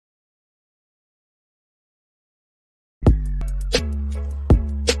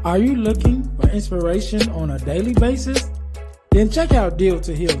Are you looking for inspiration on a daily basis? Then check out Deal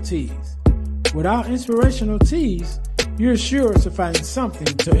to Heal Teas. With our inspirational teas, you're sure to find something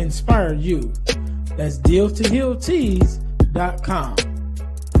to inspire you. That's dealtohealteas.com.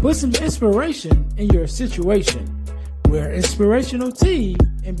 Put some inspiration in your situation. Wear inspirational tea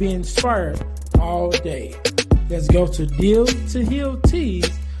and be inspired all day. Let's go to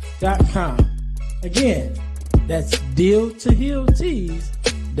dealtohealteas.com. Again, that's dealtohealteas.com.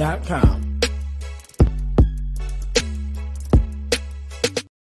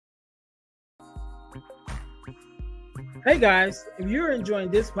 Hey guys, if you're enjoying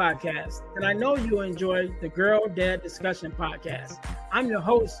this podcast, then I know you enjoy the Girl Dad Discussion podcast. I'm your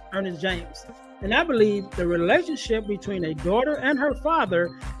host, Ernest James, and I believe the relationship between a daughter and her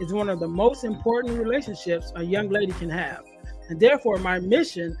father is one of the most important relationships a young lady can have. And therefore, my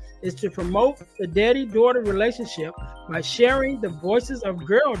mission is to promote the daddy-daughter relationship by sharing the voices of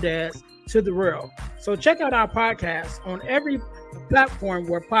girl dads to the world. So check out our podcast on every platform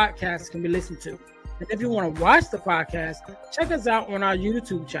where podcasts can be listened to. And if you want to watch the podcast, check us out on our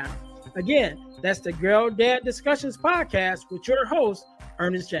YouTube channel. Again, that's the Girl Dad Discussions podcast with your host,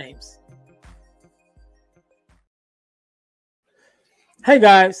 Ernest James. Hey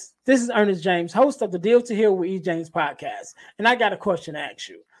guys, this is Ernest James, host of the Deal to Heal with E. James podcast. And I got a question to ask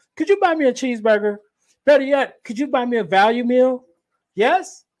you. Could you buy me a cheeseburger? Better yet, could you buy me a value meal?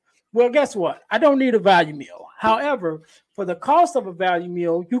 Yes? Well, guess what? I don't need a value meal. However, for the cost of a value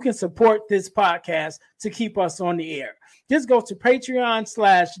meal, you can support this podcast to keep us on the air. Just go to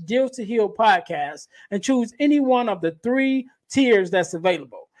Patreon/Deal to Heal podcast and choose any one of the 3 tiers that's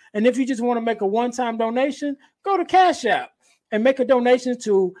available. And if you just want to make a one-time donation, go to Cash App and make a donation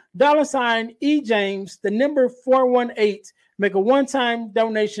to $E James, the number 418. Make a one-time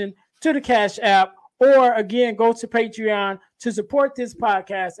donation to the Cash App, or again, go to Patreon to support this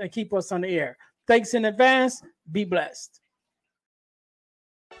podcast and keep us on the air. Thanks in advance. Be blessed.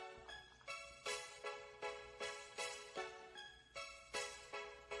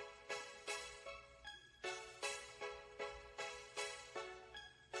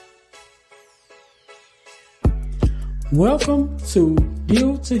 Welcome to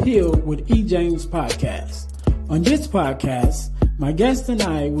Deal to Heal with E. James podcast. On this podcast, my guest and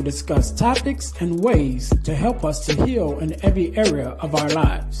I will discuss topics and ways to help us to heal in every area of our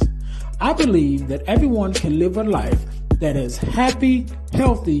lives. I believe that everyone can live a life that is happy,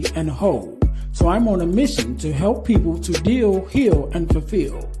 healthy, and whole. So I'm on a mission to help people to deal, heal, and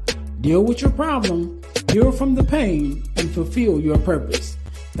fulfill. Deal with your problem, heal from the pain, and fulfill your purpose.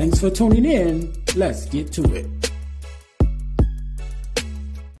 Thanks for tuning in. Let's get to it.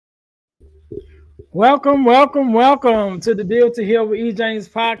 Welcome to the Deal to Heal with E. James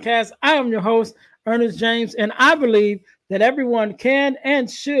podcast. I am your host, Ernest James, and I believe that everyone can and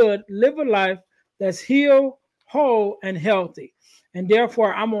should live a life that's healed, whole, and healthy. And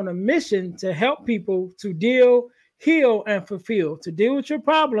therefore, I'm on a mission to help people to deal, heal, and fulfill, to deal with your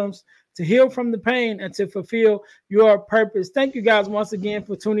problems, to heal from the pain, and to fulfill your purpose. Thank you guys once again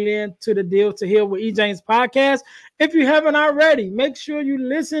for tuning in to the Deal to Heal with E. James podcast. If you haven't already, make sure you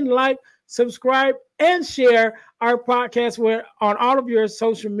listen, like, subscribe, and share our podcast on all of your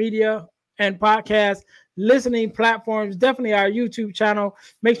social media and podcast listening platforms. Definitely our YouTube channel.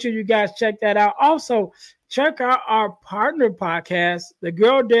 Make sure you guys check that out. Also, check out our partner podcast, the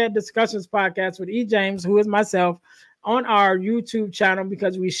Girl Dad Discussions podcast with E. James, who is myself, on our YouTube channel,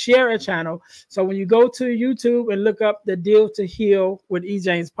 because we share a channel. So when you go to YouTube and look up the Deal to Heal with E.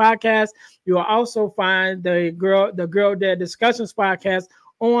 James podcast, you will also find the Girl Dad Discussions podcast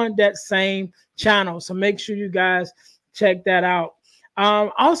on that same channel. So make sure you guys check that out.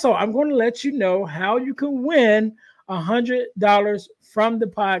 Also, I'm going to let you know how you can win $100 from the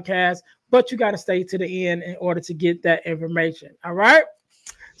podcast, but you got to stay to the end in order to get that information. All right.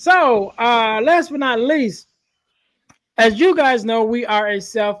 So last but not least, as you guys know, we are a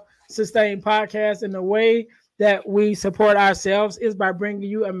self-sustained podcast, and the way that we support ourselves is by bringing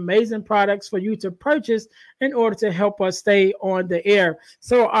you amazing products for you to purchase in order to help us stay on the air.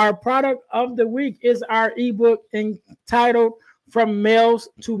 So our product of the week is our ebook entitled From Males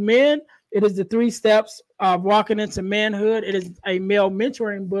to Men. It is the 3 steps of walking into manhood. It is a male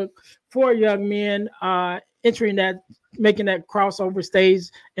mentoring book for young men making that crossover stage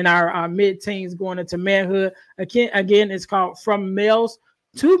in our mid-teens going into manhood. Again, it's called From Males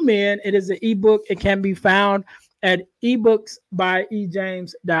to Men. It is an ebook. It can be found at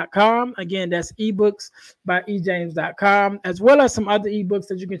ebooksbyejames.com. Again, that's ebooksbyejames.com, as well as some other ebooks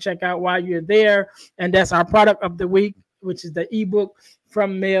that you can check out while you're there. And that's our product of the week, which is the ebook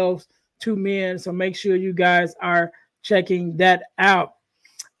From Males to Men. So make sure you guys are checking that out.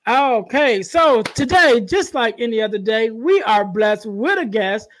 Okay, so today, just like any other day, we are blessed with a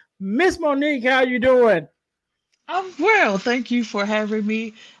guest. Miss Monique, how you doing? I'm well. Thank you for having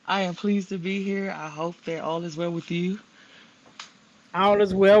me. I am pleased to be here. I hope that all is well with you. All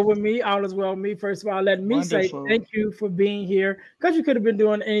is well with me. All is well with me. First of all, let me say Wonderful. thank you for being here because you could have been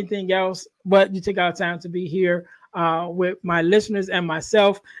doing anything else, but you took our time to be here with my listeners and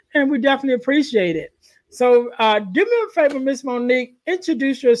myself, and we definitely appreciate it. So, do me a favor, Miss Monique,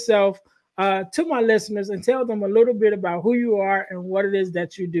 introduce yourself to my listeners and tell them a little bit about who you are and what it is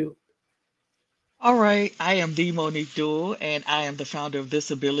that you do. All right. I am the Monique Duell, and I am the founder of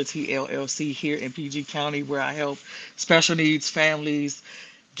Disability LLC here in PG County, where I help special needs families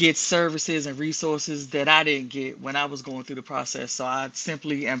get services and resources that I didn't get when I was going through the process. So I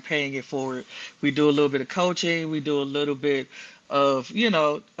simply am paying it forward. We do a little bit of coaching, we do a little bit of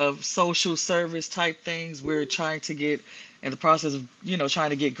social service type things. We're trying to get in the process of, trying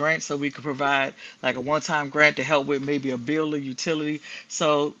to get grants so we could provide like a one-time grant to help with maybe a bill or utility.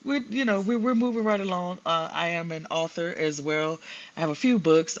 So we're moving right along. I am an author as well. I have a few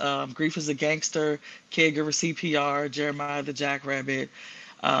books, Grief is a Gangster, Caregiver CPR, Jeremiah the Jackrabbit,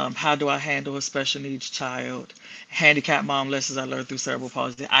 how do I handle a special needs child? Handicapped mom lessons I learned through cerebral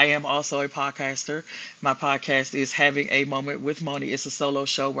palsy. I am also a podcaster. My podcast is Having a Moment with Moni. It's a solo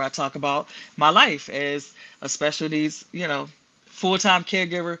show where I talk about my life as a special needs, full-time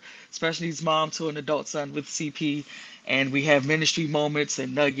caregiver, special needs mom to an adult son with CP. And we have ministry moments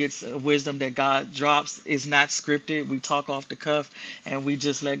and nuggets of wisdom that God drops. Is not scripted. We talk off the cuff and we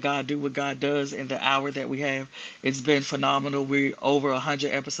just let God do what God does in the hour that we have. It's been phenomenal. We're over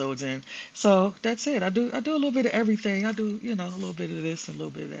 100 episodes in. So that's it. I do a little bit of everything. I do, a little bit of this and a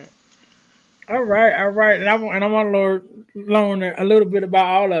little bit of that. All right, and I want to learn a little bit about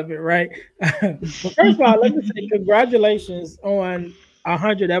all of it, right? But first of all, let me say congratulations on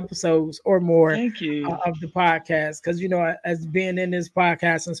 100 episodes or more Thank you. of the podcast, because as being in this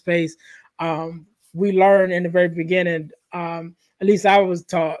podcasting space, um, we learned in the very beginning. At least I was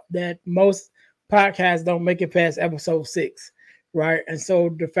taught that most podcasts don't make it past episode 6, right? And so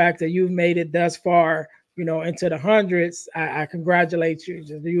the fact that you've made it thus far, into the hundreds. I congratulate you.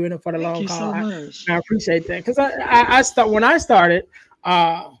 Just you in it for the Thank long you haul. so I much. appreciate that because I start when I started.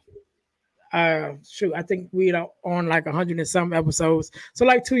 Shoot, I think we on like 100 and some episodes. So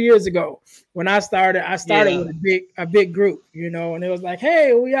like 2 years ago, when I started Yeah. with a big group, and it was like,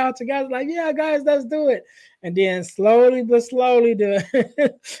 hey, we all together. Like, yeah, guys, let's do it. And then slowly but slowly,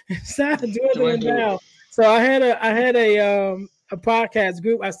 the started dwindling Dwindled. down. So I had a podcast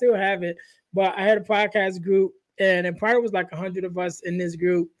group. I still have it, but I had a podcast group, and in part it was like 100 of us in this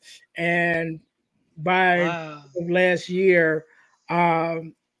group, and by Wow. last year.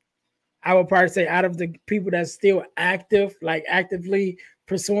 Um, I would probably say out of the people that's still active, like actively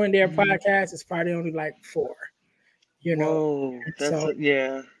pursuing their Hmm. podcast, it's probably only like 4, you know. Whoa. And That's so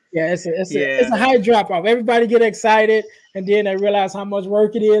yeah. yeah, it's a Yeah. high drop off. Everybody get excited and then they realize how much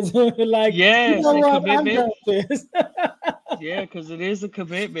work it is. Like, you Yes, know and what, I'm commitment. done with this. Yeah, because it is a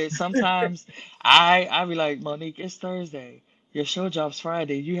commitment. Sometimes I be like, Monique, it's Thursday. Your show drops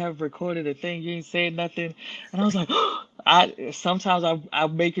Friday. You have recorded a thing. You ain't said nothing. And I was like, I sometimes I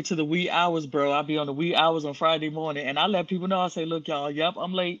make it to the wee hours, bro. I be on the wee hours on Friday morning, and I let people know. I say, look, y'all, yep,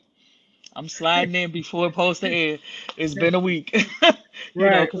 I'm late. I'm sliding in before it posts the air. It's been a week,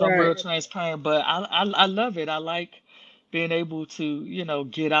 Right, because I'm right, real transparent. But I love it. I like being able to,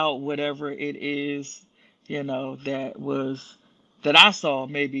 get out whatever it is, that I saw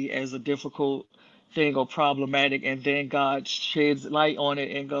maybe as a difficult thing or problematic, and then God sheds light on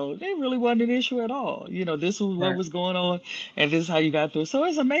it and goes, it really wasn't an issue at all. This was what right. was going on, and this is how you got through it. So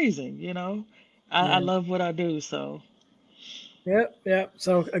it's amazing. I Yeah. love what I do. So Yep, yep.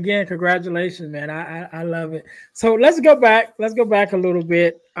 So again, congratulations, man. I love it. So let's go back. Let's go back a little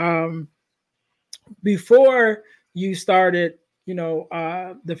bit. Before you started,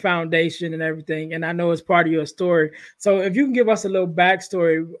 the foundation and everything, and I know it's part of your story. So if you can give us a little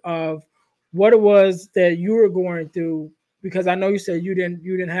backstory of what it was that you were going through, because I know you said you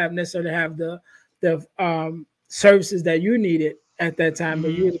didn't have necessarily have the services that you needed at that time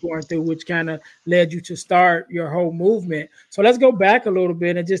that you mhm. was going through, which kind of led you to start your whole movement. So let's go back a little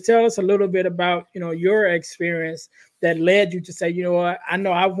bit and just tell us a little bit about your experience that led you to say, you know what, I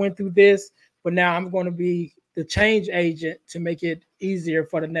know I went through this, but now I'm going to be the change agent to make it easier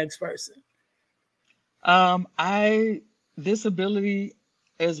for the next person. I this ability,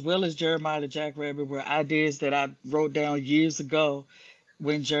 as well as Jeremiah the Jackrabbit, were ideas that I wrote down years ago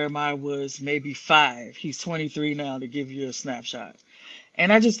when Jeremiah was maybe 5. He's 23 now, to give you a snapshot.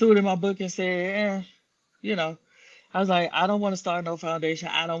 And I just threw it in my book and said, you know, I was like, I don't want to start no foundation.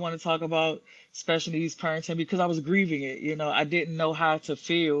 I don't want to talk about special needs parenting because I was grieving it. I didn't know how to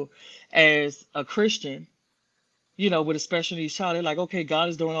feel as a Christian, with a special needs child. They're like, okay, God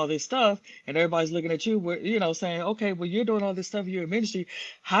is doing all this stuff, and everybody's looking at you, saying, okay, well, you're doing all this stuff, you're in ministry.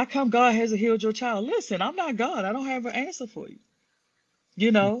 How come God hasn't healed your child? Listen, I'm not God. I don't have an answer for you.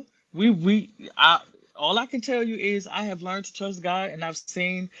 You know, I, all I can tell you is I have learned to trust God, and I've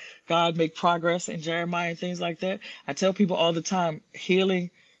seen God make progress in Jeremiah and things like that. I tell people all the time, healing,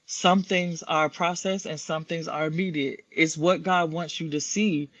 some things are a process and some things are immediate. It's what God wants you to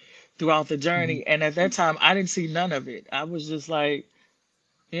see throughout the Mhm. journey. And at that time, I didn't see none of it. I was just like,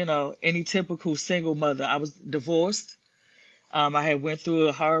 any typical single mother. I was divorced. I had went through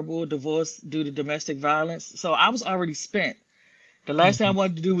a horrible divorce due to domestic violence. So I was already spent. The last thing I Mhm.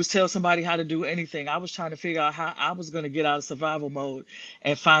 wanted to do was tell somebody how to do anything. I was trying to figure out how I was going to get out of survival mode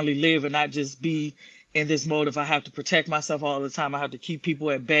and finally live and not just be in this mode. If I have to protect myself all the time, I have to keep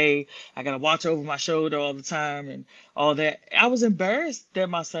people at bay. I got to watch over my shoulder all the time and all that. I was embarrassed that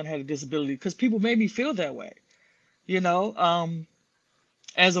my son had a disability because people made me feel that way. You know,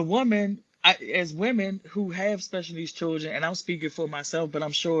 as a woman, as women who have special needs children, and I'm speaking for myself, but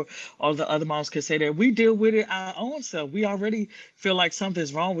I'm sure all the other moms could say that we deal with it our own self. We already feel like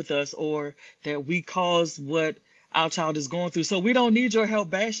something's wrong with us or that we caused what our child is going through. So we don't need your help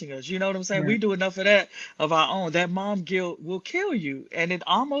bashing us. You know what I'm saying? Right. We do enough of that of our own. That mom guilt will kill you. And it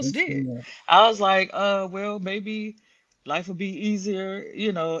almost Yes, did. yeah. I was like, well, maybe life would be easier,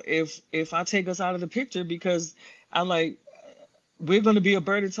 if I take us out of the picture because I like we're going to be a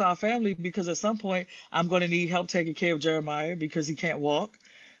burden to our family because at some point I'm going to need help taking care of Jeremiah because he can't walk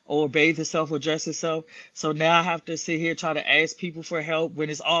or bathe himself or dress himself. So now I have to sit here try to ask people for help when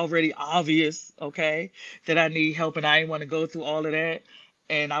it's already obvious, okay, that I need help and I didn't want to go through all of that.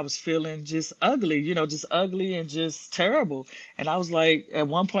 And I was feeling just ugly, just ugly and just terrible. And I was like, at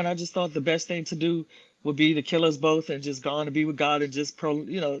one point, I just thought the best thing to do would be to kill us both and just go on to be with God and just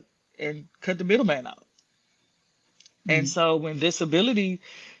and cut the middleman out. And Mm. so when disability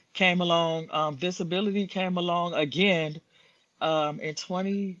came along again in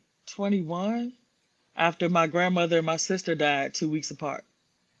 2021 after my grandmother and my sister died 2 weeks apart.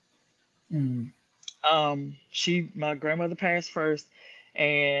 Mm. My grandmother passed first,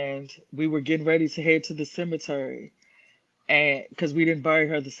 and we were getting ready to head to the cemetery, and because we didn't bury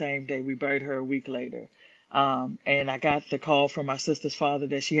her the same day, we buried her a week later. And I got the call from my sister's father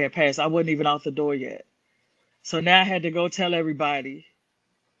that she had passed. I wasn't even out the door yet, so now I had to go tell everybody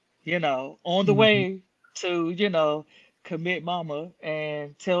on the Mhm. way to, commit mama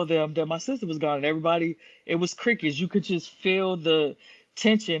and tell them that my sister was gone. And everybody, it was crickets. You could just feel the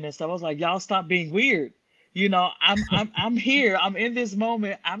tension and stuff. I was like, y'all stop being weird. I'm here. I'm in this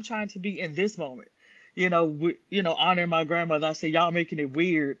moment. I'm trying to be in this moment. Honoring my grandmother. I said, y'all making it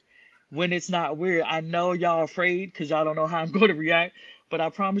weird when it's not weird. I know y'all afraid because y'all don't know how I'm going to react, but I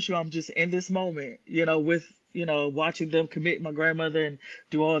promise you, I'm just in this moment, with, watching them commit my grandmother and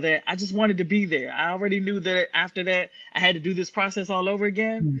do all that. I just wanted to be there. I already knew that after that, I had to do this process all over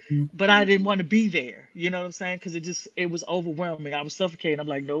again, Mhm. but I didn't want to be there. You know what I'm saying? Because it was overwhelming. I was suffocating. I'm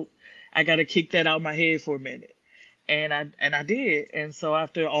like, nope, I got to kick that out of my head for a minute. And I did. And so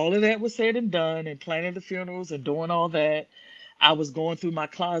after all of that was said and done and planning the funerals and doing all that, I was going through my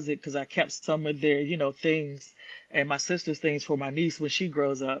closet because I kept some of their, things and my sister's things for my niece when she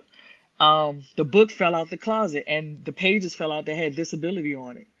grows up. The book fell out the closet and the pages fell out that had disability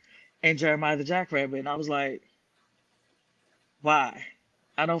on it and Jeremiah the Jackrabbit. And I was like, why?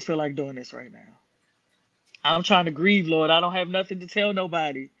 I don't feel like doing this right now. I'm trying to grieve, Lord. I don't have nothing to tell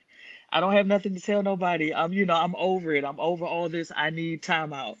nobody. I don't have nothing to tell nobody. I'm over it. I'm over all this. I need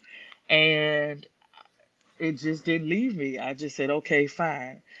time out. And it just didn't leave me. I just said, okay,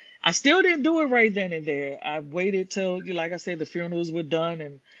 fine. I still didn't do it right then and there. I waited till, like I said, the funerals were done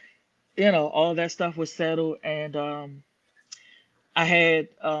and, all that stuff was settled. And I had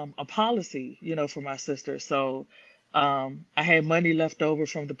a policy, for my sister. So I had money left over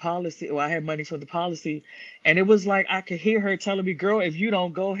from the policy, or I had money from the policy. And it was like I could hear her telling me, girl, if you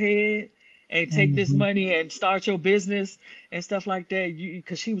don't go ahead and take this Mhm. money and start your business and stuff like that,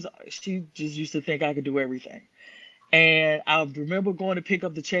 because she just used to think I could do everything. And I remember going to pick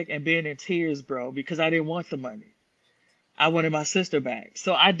up the check and being in tears, bro, because I didn't want the money. I wanted my sister back.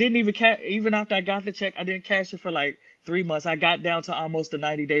 So I didn't even even after I got the check, I didn't cash it for like 3 months. I got down to almost the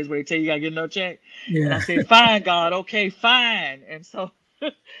 90 days where they tell you gotta get no check. And I Yeah. said, fine, God, okay, fine. And so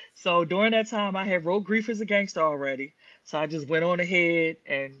so during that time I had wrote Grief as a Gangster already. So I just went on ahead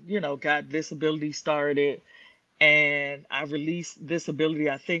and, got disability started and I released this ability.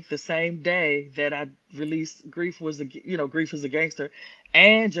 I think the same day that I released Grief is a Gangster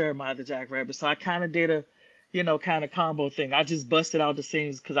and Jeremiah the Jackrabbit. So I kind of did a, kind of combo thing. I just busted out the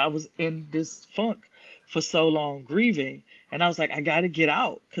scenes because I was in this funk for so long grieving, and I was like, I got to get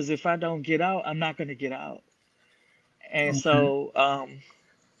out, because if I don't get out, I'm not going to get out. And Okay. so,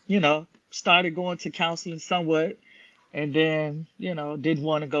 started going to counseling somewhat, and then, didn't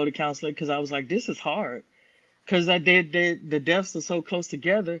want to go to counseling because I was like, this is hard, because the deaths are so close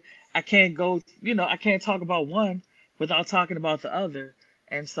together. I can't go, I can't talk about one without talking about the other.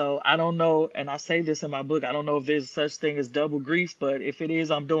 And so I don't know, and I say this in my book, I don't know if there's such thing as double grief, but if it is,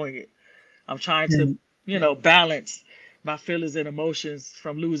 I'm doing it. I'm trying to, Yeah. balance my feelings and emotions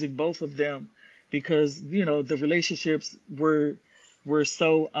from losing both of them, because, the relationships were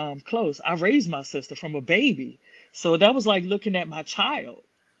so close. I raised my sister from a baby. So that was like looking at my child,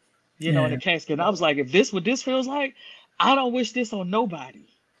 in Yeah. a casket. And I was like, if this what this feels like, I don't wish this on nobody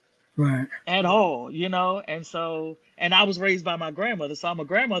Right. at all. And so, and I was raised by my grandmother, so I'm a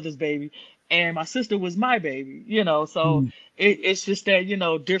grandmother's baby, and my sister was my baby. So Mm. it's just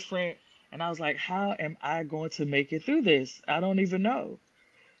that, different. And I was like, how am I going to make it through this? I don't even know.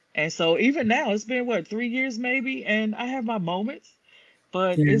 And so even now, it's been what, 3 years maybe, and I have my moments,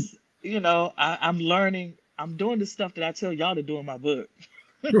 but Yeah. I'm learning. I'm doing the stuff that I tell y'all to do in my book.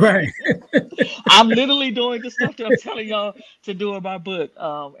 Right. I'm literally doing the stuff that I'm telling y'all to do in my book.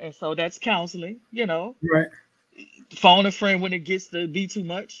 And so that's counseling, Right. phone a friend when it gets to be too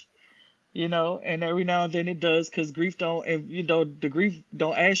much, and every now and then it does, because grief don't, and the grief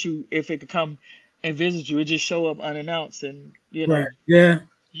don't ask you if it could come and visit you. It just show up unannounced, and Right. Yeah.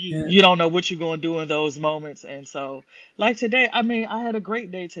 Yeah. you don't know what you're going to do in those moments. And so, like today, I mean, I had a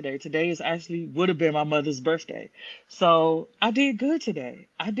great day today. Today is actually would have been my mother's birthday. So I did good today.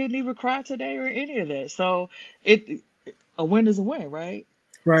 I didn't even cry today or any of that. So it a win is a win, right?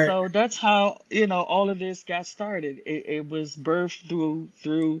 Right. So that's how, all of this got started. It was birthed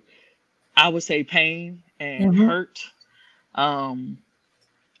through I would say pain and Hmm. hurt. Um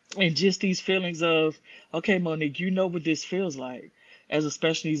and just these feelings of, okay, Monique, you know what this feels like as a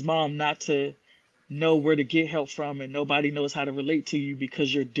special needs mom, not to know where to get help from, and nobody knows how to relate to you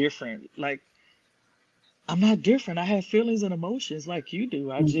because you're different. Like, I'm not different. I have feelings and emotions like you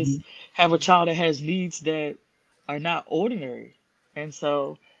do. I Hmm. just have a child that has needs that are not ordinary. And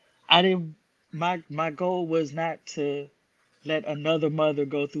so I didn't my goal was not to let another mother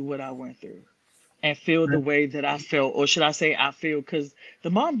go through what I went through and feel the Right. way that I felt, or should I say I feel, because the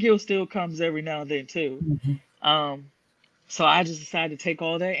mom guilt still comes every now and then too. Hmm. Um, so I just decided to take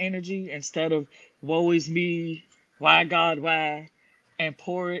all that energy, instead of woe is me, why God, why, and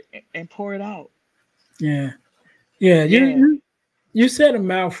pour it out. Yeah. Yeah. You, Yeah. you you said a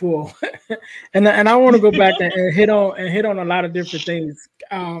mouthful, and I want to go back and hit on a lot of different things,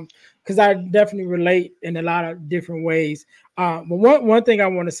 because I definitely relate in a lot of different ways. But one thing I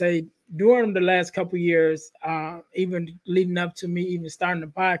want to say, during the last couple of years, even leading up to me even starting the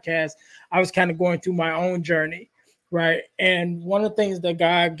podcast, I was kind of going through my own journey, right? And one of the things that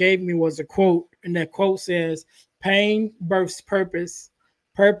God gave me was a quote, and that quote says, "Pain births purpose,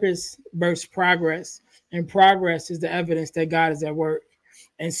 purpose births progress, and progress is the evidence that God is at work."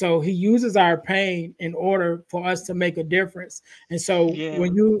 And so he uses our pain in order for us to make a difference. And so Yeah.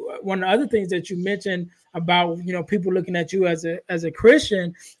 one of the other things that you mentioned about, people looking at you as a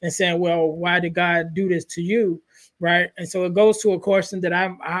Christian and saying, well, why did God do this to you? Right. And so it goes to a question that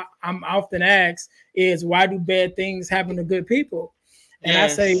I'm often asked is, why do bad things happen to good people? And I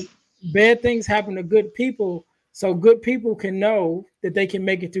say, Yes. bad things happen to good people so good people can know that they can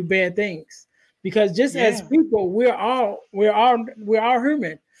make it through bad things, because just as Yeah. people, we're all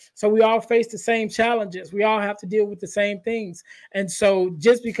human, so we all face the same challenges, we all have to deal with the same things. And so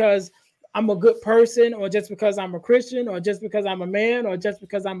just because I'm a good person, or just because I'm a Christian, or just because I'm a man, or just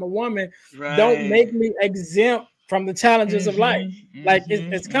because I'm a woman, don't Right. make me exempt from the challenges of life. Mm-hmm. Like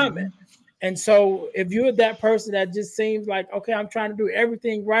Mm-hmm. it's coming. Mm-hmm. And so if you're that person that just seems like, okay, I'm trying to do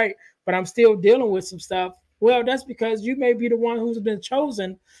everything right, but I'm still dealing with some stuff, well, that's because you may be the one who's been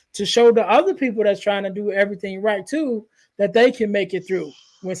chosen to show the other people that's trying to do everything right too, that they can make it through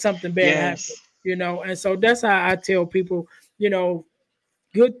when something bad happens. Yes. And so that's how I tell people, you know,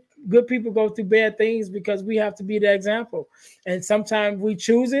 good good people go through bad things because we have to be the example. And sometimes we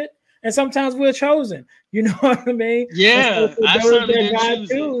choose it, and sometimes we're chosen. You know what I mean? And so Yeah. for I those certainly that didn't God choose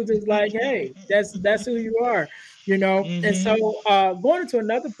it. chooses, like, hey, that's who you are. And Mm-hmm. so going into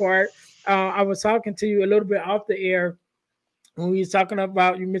another part, I was talking to you a little bit off the air when we was talking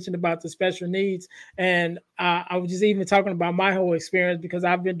about, you mentioned about the special needs, and I was just even talking about my whole experience, because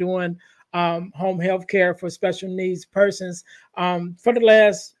I've been doing home health care for special needs persons for the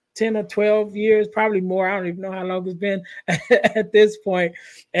last 10 or 12 years, probably more. I don't even know how long it's been at this point.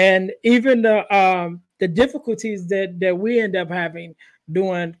 And even the difficulties that we end up having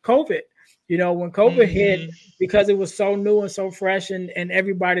during COVID, when COVID hit, Mm-hmm. because it was so new and so fresh, and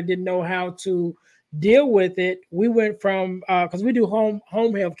everybody didn't know how to deal with it. We went from because we do home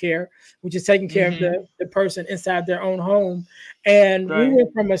health care, which is taking care of Mm-hmm. the person inside their own home, and we Right.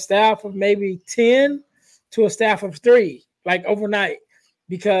 went from a staff of maybe 10 to a staff of 3, like overnight,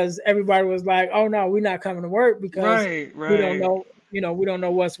 because everybody was like, "Oh no, we're not coming to work because Right. we don't Right. know, we don't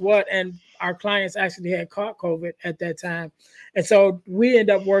know what's what." And our clients actually had caught COVID at that time, and so we end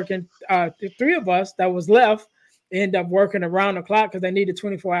up working. The 3 of us that was left end up working around the clock because they needed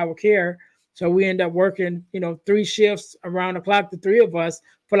 24-hour care. So we end up working, 3 shifts around the clock, the 3 of us,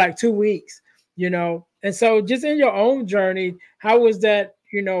 for like 2 weeks. And so just in your own journey, how was that,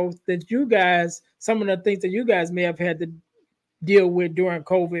 that you guys, some of the things that you guys may have had to deal with during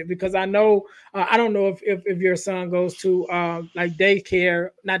COVID? Because I know, I don't know if your son goes to like daycare,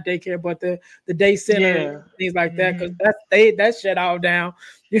 not daycare, but the day center, Yeah. things like that, because Mm-hmm. that shut all down.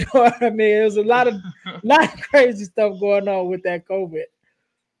 You know what I mean? There's a lot of crazy stuff going on with that COVID.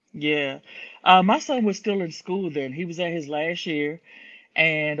 Yeah. My son was still in school then. He was at his last year,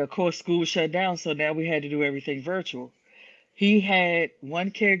 and of course, school shut down, so now we had to do everything virtual. He had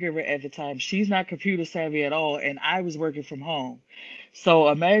one caregiver at the time. She's not computer savvy at all, and I was working from home. So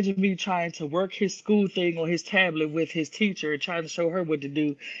imagine me trying to work his school thing on his tablet with his teacher and trying to show her what to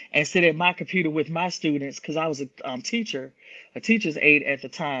do and sit at my computer with my students because I was a teacher, a teacher's aide at the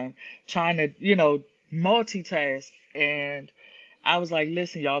time, trying to, multitask. And I was like,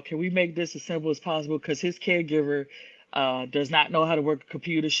 listen, y'all, can we make this as simple as possible? Because his caregiver does not know how to work a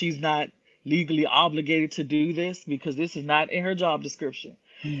computer. She's not legally obligated to do this because this is not in her job description.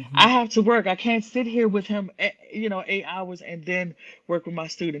 I Hmm. have to work. I can't sit here with him, 8 hours and then work with my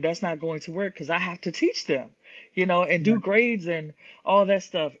student. That's not going to work because I have to teach them, and do Right. grades and all that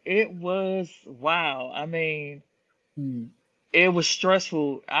stuff. It was wow. I mean, Mm. it was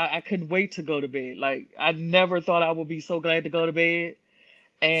stressful. I couldn't wait to go to bed. Like I never thought I would be so glad to go to bed.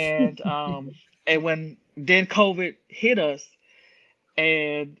 And when then COVID hit us,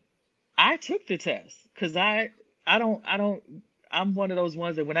 and I took the test because I don't I'm one of those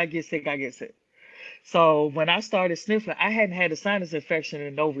ones that when I get sick, I get sick. So when I started sniffling, I hadn't had a sinus infection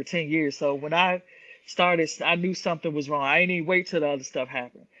in over 10 years. So when I started, I knew something was wrong. I didn't even wait till the other stuff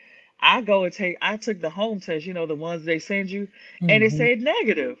happened. I took the home test, the ones they send you, and it Hmm. said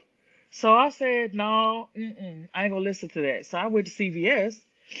negative. So I said, no, I ain't gonna listen to that. So I went to CVS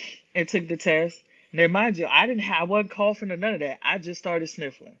and took the test. Now, mind you, I wasn't coughing or none of that. I just started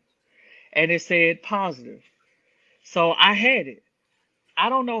sniffling, and it said positive. So I had it. I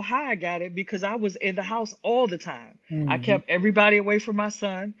don't know how I got it because I was in the house all the time. I Hmm. kept everybody away from my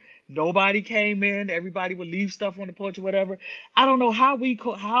son. Nobody came in. Everybody would leave stuff on the porch or whatever. I don't know how we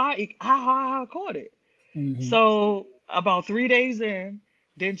caught how I caught it. Hmm. So about 3 days in,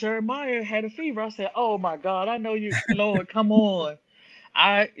 then Jeremiah had a fever. I said, "Oh my God, I know you, Lord, come on."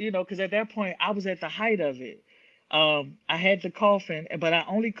 Because at that point I was at the height of it. I had the coughing, but I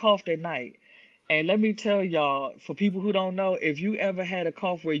only coughed at night. And let me tell y'all, for people who don't know, if you ever had a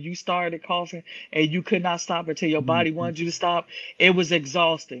cough where you started coughing and you could not stop until your body Hmm. wanted you to stop, it was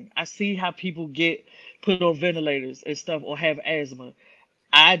exhausting. I see how people get put on ventilators and stuff or have asthma.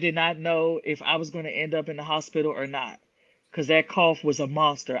 I did not know if I was going to end up in the hospital or not because that cough was a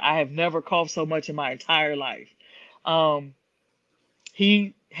monster. I have never coughed so much in my entire life. Um,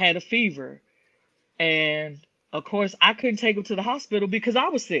 he had a fever, and of course, I couldn't take him to the hospital because I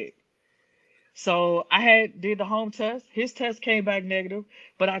was sick. So I had did the home test. His test came back negative,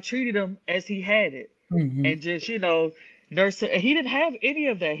 but I treated him as he had it, Hmm. and just nurse. And he didn't have any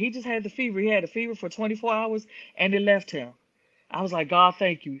of that. He just had the fever. He had a fever for 24 hours, and it left him. I was like, God,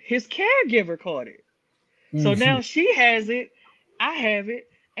 thank you. His caregiver caught it, so Hmm. now she has it, I have it,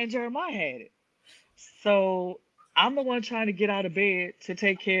 and Jeremiah had it. So I'm the one trying to get out of bed to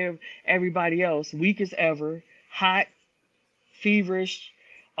take care of everybody else, weak as ever, hot, feverish,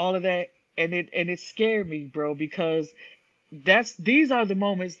 all of that. And it scared me, bro, because these are the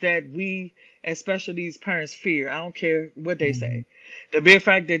moments that we, especially these parents, fear. I don't care what they Hmm. say. The mere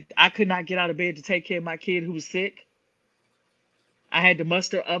fact that I could not get out of bed to take care of my kid who was sick, I had to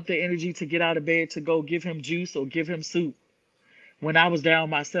muster up the energy to get out of bed to go give him juice or give him soup when I was down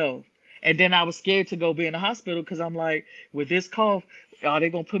myself. And then I was scared to go be in the hospital because I'm like, with this cough, are they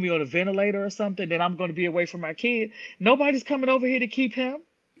gonna put me on a ventilator or something? Then I'm gonna be away from my kid. Nobody's coming over here to keep him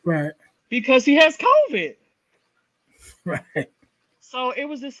Right. because he has COVID. Right. So it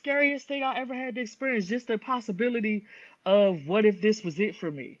was the scariest thing I ever had to experience. Just the possibility of what if this was it for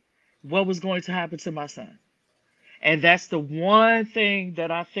me? What was going to happen to my son? And that's the one thing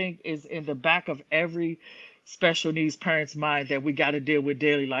that I think is in the back of every special needs parent's mind that we got to deal with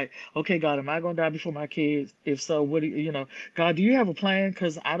daily. Like, okay, God, am I going to die before my kids? If so, what do you know, God, do you have a plan?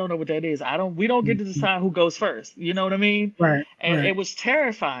 Because I don't know what that is. We don't get to Mhm. decide who goes first. You know what I mean? Right, And right. it was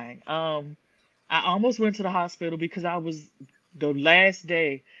terrifying. I almost went to the hospital because the last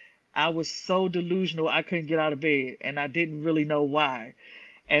day, I was so delusional I couldn't get out of bed and I didn't really know why.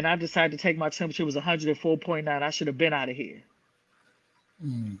 And I decided to take my temperature. It was 104.9. I should have been out of here.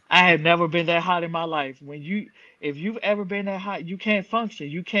 Mm. I had never been that hot in my life. If you've ever been that hot, you can't function.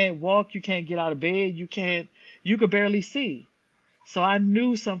 You can't walk. You can't get out of bed. You could barely see. So I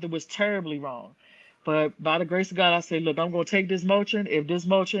knew something was terribly wrong. But by the grace of God, I said, look, I'm going to take this Motrin. If this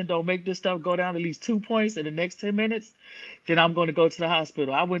Motrin don't make this stuff go down at least 2 points in the next 10 minutes, then I'm going to go to the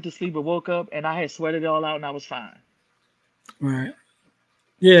hospital. I went to sleep and woke up and I had sweated it all out and I was fine. Right.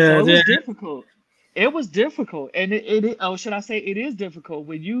 So Yeah, it yeah. was difficult. It was difficult. And oh, should I say it is difficult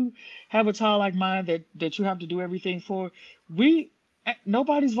when you have a child like mine that you have to do everything for.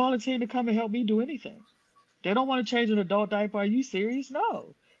 Nobody's volunteering to come and help me do anything. They don't want to change an adult diaper. Are you serious?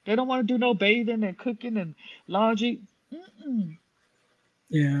 No. They don't want to do no bathing and cooking and laundry. Mm-mm.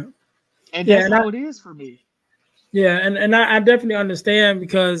 Yeah. And Yeah, that's and I how it is for me. yeah, and I definitely understand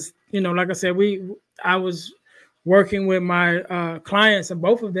because like I said, I was working with my clients, and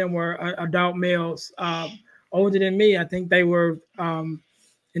both of them were adult males, older than me. I think they were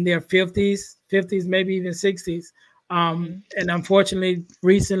in their fifties, maybe even 60s. Hmm. And unfortunately,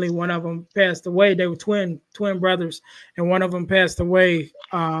 recently one of them passed away. They were twin brothers, and one of them passed away.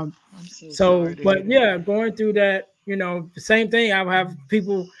 I'm so So, sorry to hear but that. yeah, going through that, the same thing. I have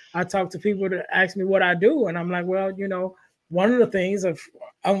people. I talk to people that ask me what I do, and I'm like, well, one of the things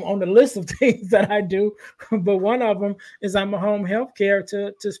on the list of things that I do, but one of them is I'm a home health care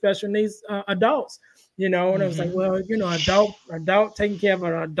to special needs adults. And I was like, Hmm. well, adult taking care of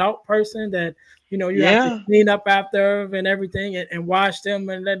an adult person that you have to Yeah. clean up after and everything and wash them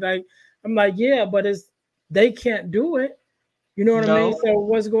and then like I'm like, yeah, but they can't do it. You know what I mean? No. So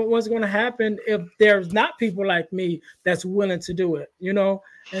what's going to happen if there's not people like me that's willing to do it?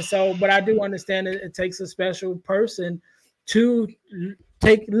 And so, but I do understand it takes a special person to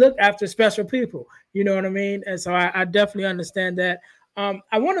look after special people. You know what I mean? And so I definitely understand that.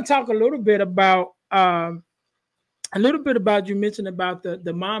 I want to talk a little bit about you mentioned about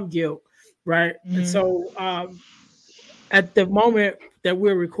the mom guilt, right? And Hmm. so at the moment that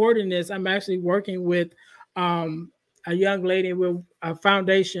we're recording this, I'm actually working with um, a young lady with a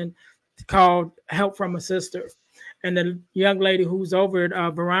foundation called Help from a Sister. And the young lady who's over it,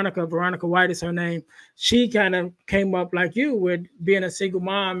 Veronica White is her name. She kind of came up like you with being a single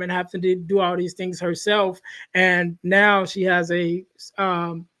mom and having to do all these things herself. And now she has a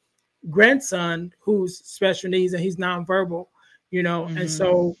grandson who's special needs and he's nonverbal. And Hmm.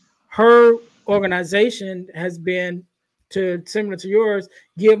 so her organization has been to similar to yours,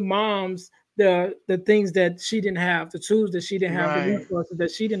 give moms the things that she didn't have, the tools that she didn't have, the Right. resources that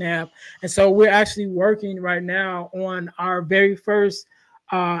she didn't have. And so we're actually working right now on our very first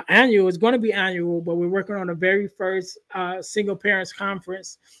annual. It's going to be annual, but we're working on the very first single parents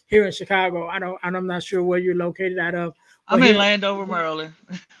conference here in Chicago. I'm not sure where you're located out of, but I'm in here Landover, Maryland.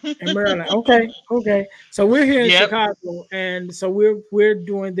 in Maryland. Okay, okay. So we're here in Yep. Chicago, and so we're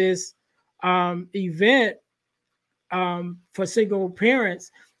doing this event for single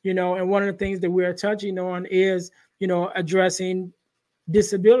parents. And one of the things that we're touching on is addressing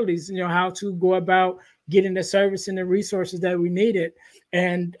disabilities. How to go about getting the service and the resources that we needed.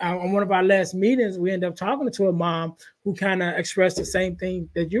 And on one of our last meetings, we ended up talking to a mom who kind of expressed the same thing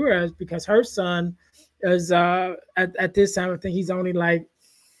that you were, because her son is at this time, I think he's only like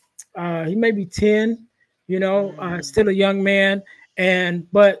he may be 10, Mm. still a young man.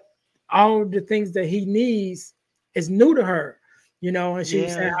 But all the things that he needs is new to her, and she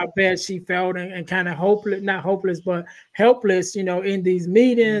was saying Yeah. how bad she felt and kind of hopeless, not hopeless, but helpless, in these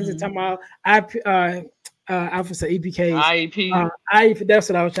meetings and Hmm. talking about I was say EPKs. IEP. That's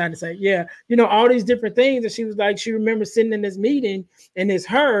what I was trying to say. Yeah. All these different things. And she was like, she remembers sitting in this meeting and it's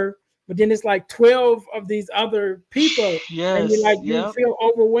her, but then it's like 12 of these other people and Yes. you Yep. feel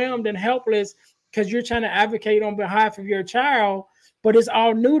overwhelmed and helpless because you're trying to advocate on behalf of your child, but it's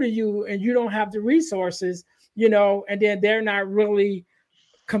all new to you and you don't have the resources, and then they're not really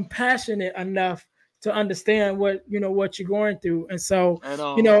compassionate enough to understand what you're going through. And so, At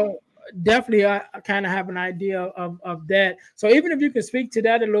you all. know, definitely I kind of have an idea of that. So even if you can speak to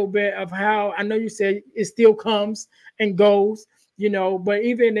that a little bit of how I know you said it still comes and goes, But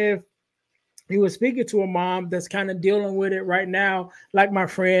even if he was speaking to a mom that's kind of dealing with it right now, like my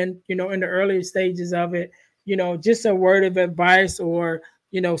friend, in the early stages of it, just a word of advice or,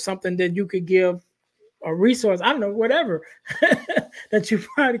 something that you could give, a resource, I don't know, whatever, that you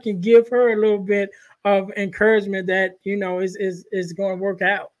probably can give her a little bit of encouragement that, is going to work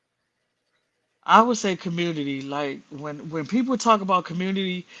out. I would say community. Like when people talk about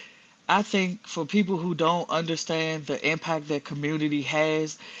community, I think for people who don't understand the impact that community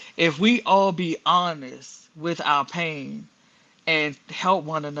has, if we all be honest with our pain and help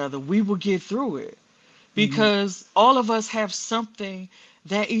one another, we will get through it Hmm. because all of us have something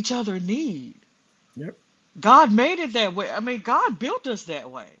that each other need. Yep. God made it that way. I mean, God built us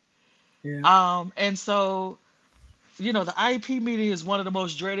that way. Yeah. And so, the IEP meeting is one of the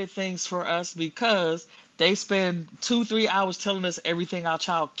most dreaded things for us because they spend 2, 3 hours telling us everything our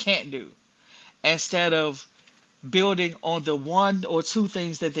child can't do instead of building on the one or two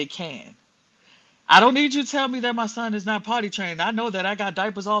things that they can. I don't need you to tell me that my son is not potty trained. I know that I got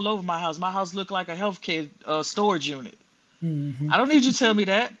diapers all over my house. My house look like a healthcare storage unit. Hmm. I don't need you to tell me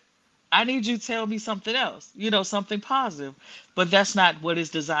that. I need you to tell me something else, something positive. But that's not what it's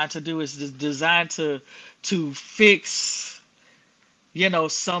designed to do. It's designed to fix,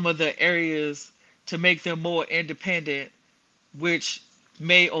 some of the areas to make them more independent, which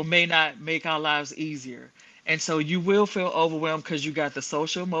may or may not make our lives easier. And so you will feel overwhelmed because you got the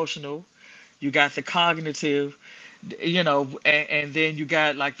social emotional, you got the cognitive, and then you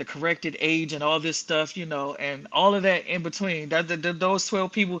got like the corrected age and all this stuff, and all of that in between. Those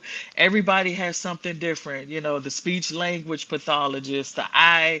 12 people, everybody has something different. The speech language pathologist, the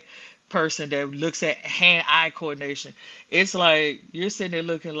eye person that looks at hand-eye coordination. It's like you're sitting there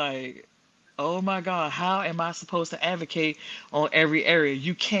looking like, oh my God, how am I supposed to advocate on every area?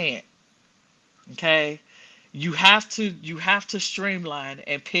 You can't. Okay. You have to streamline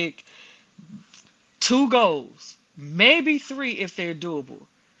and pick two goals, maybe three if they're doable.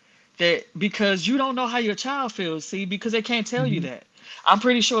 That because you don't know how your child feels, see, because they can't tell you Hmm. that. I'm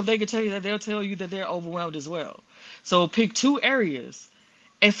pretty sure if they could tell you that, they'll tell you that they're overwhelmed as well. So pick two areas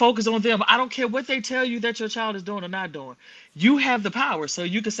and focus on them. I don't care what they tell you that your child is doing or not doing. You have the power. So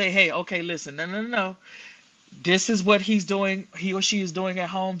you can say, hey, okay, listen, no, no, no, no. This is what he's doing, he or she is doing at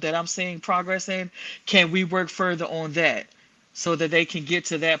home that I'm seeing progress in. Can we work further on that so that they can get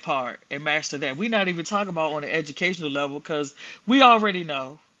to that part and master that? We're not even talking about on the educational level because we already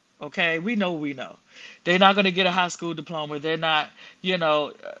know. Okay, we know. They're not going to get a high school diploma. They're not,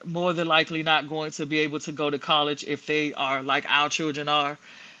 more than likely not going to be able to go to college if they are like our children are.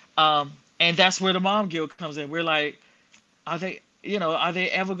 And that's where the mom guilt comes in. We're like, are they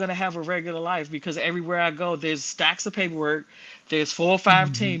ever going to have a regular life? Because everywhere I go, there's stacks of paperwork, there's 4 or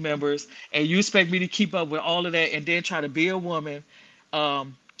 5 Hmm. team members, and you expect me to keep up with all of that and then try to be a woman,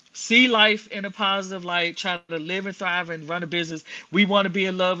 um, see life in a positive light, try to live and thrive and run a business. We want to be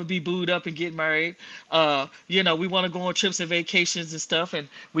in love and be booed up and get married. We want to go on trips and vacations and stuff, and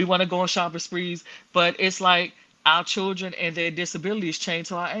we want to go on shopping sprees. But it's like our children and their disabilities chained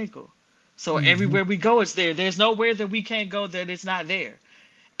to our ankle. So Hmm. everywhere we go, it's there. There's nowhere that we can't go that it's not there.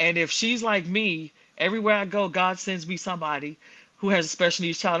 And if she's like me, everywhere I go, God sends me somebody who has a special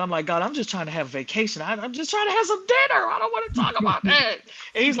needs child. I'm like, God, I'm just trying to have a vacation. I'm just trying to have some dinner. I don't want to talk about that.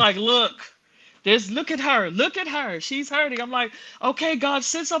 And he's like, look at her. Look at her. She's hurting. I'm like, okay, God,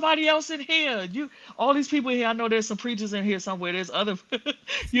 send somebody else in here. All these people here. I know there's some preachers in here somewhere. There's other,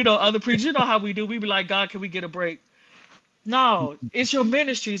 other preachers. You know how we do. We be like, God, can we get a break? No, it's your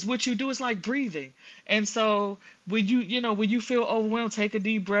ministry. It's what you do. It's like breathing. And so when you feel overwhelmed, take a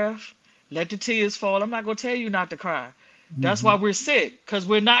deep breath, let the tears fall. I'm not gonna tell you not to cry. That's why Hmm. we're sick, because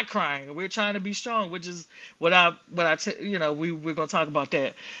we're not crying. We're trying to be strong, which is we're gonna talk about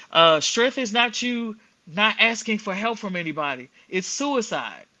that. Strength is not you not asking for help from anybody. It's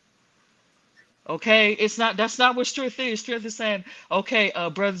suicide. Okay, it's not. That's not what strength is. Strength is saying, okay,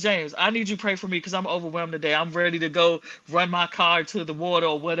 brother James, I need you to pray for me because I'm overwhelmed today. I'm ready to go run my car to the water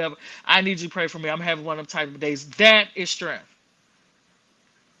or whatever. I need you to pray for me. I'm having one of them type of days. That is strength.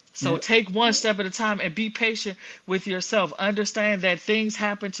 So Yep. take one step at a time and be patient with yourself. Understand that things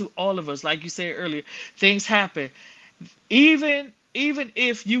happen to all of us, like you said earlier. Things happen. Even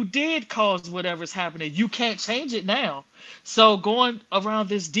if you did cause whatever's happening, you can't change it now. So going around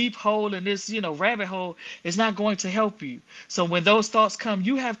this deep hole and this rabbit hole is not going to help you. So when those thoughts come,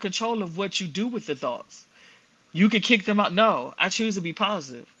 you have control of what you do with the thoughts. You can kick them out. No, I choose to be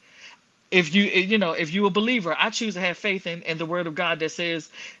positive. If you a believer, I choose to have faith in the word of God that says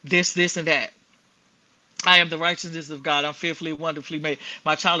this, and that. I am the righteousness of God. I'm fearfully, wonderfully made.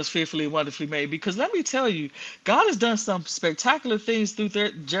 My child is fearfully, wonderfully made. Because let me tell you, God has done some spectacular things through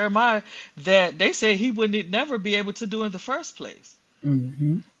Jeremiah that they said he wouldn't never be able to do in the first place.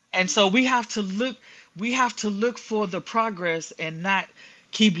 Mm-hmm. And so we have to look for the progress and not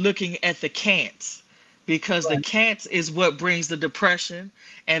keep looking at the can'ts, because the Right. can'ts is what brings the depression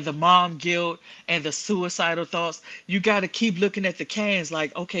and the mom guilt and the suicidal thoughts. You got to keep looking at the cans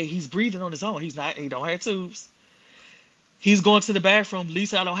like, okay, he's breathing on his own. He don't have tubes. He's going to the bathroom. At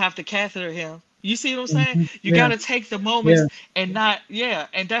least I don't have to catheter him. You see what I'm saying? Mm-hmm. You got Yeah. to take the Yeah. moments and not, yeah,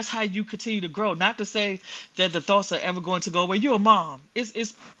 and that's how you continue to grow. Not to say that the thoughts are ever going to go away. You're a mom.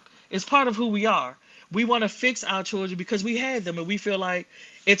 It's part of who we are. We want to fix our children because we had them and we feel like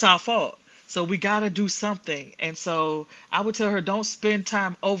it's our fault. So we got to do something. And so I would tell her, don't spend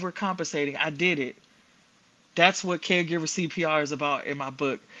time overcompensating. I did it. That's what caregiver CPR is about in my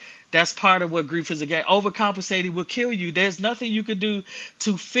book. That's part of what grief is again. Overcompensating will kill you. There's nothing you can do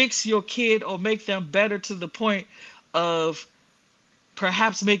to fix your kid or make them better to the point of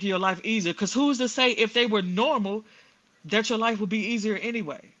perhaps making your life easier. Because who's to say if they were normal that your life would be easier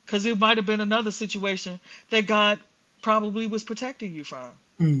anyway? Because it might have been another situation that God probably was protecting you from.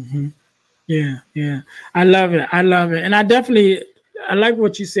 Mm-hmm. Yeah, yeah. I love it. I love it. And I like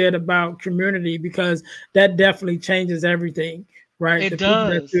what you said about community because that definitely changes everything, right? It The people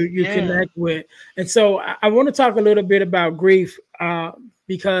that does. you Yeah. connect with. And so I want to talk a little bit about grief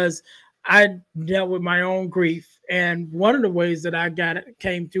because I dealt with my own grief. And one of the ways that I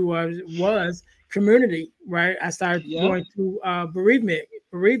came through was community, right? I started Yep. going through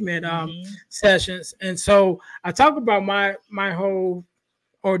bereavement Hmm. sessions. And so I talk about my whole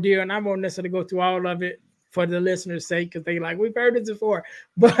ordeal, and I won't necessarily go through all of it for the listeners' sake because they like we've heard this before.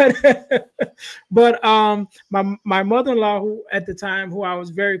 But my mother-in-law, who at the time who I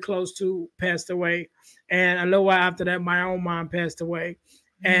was very close to, passed away, and a little while after that, my own mom passed away,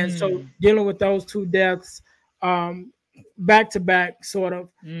 and so Mm. dealing with those two deaths, um, back to back, sort of,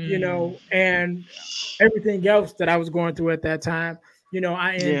 Mm. and everything else that I was going through at that time,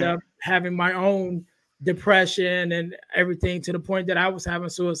 I ended Yeah. up having my own depression and everything to the point that I was having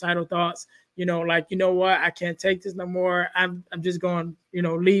suicidal thoughts. Like what, I can't take this no more. I'm just going,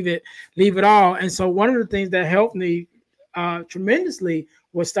 leave it all. And so one of the things that helped me tremendously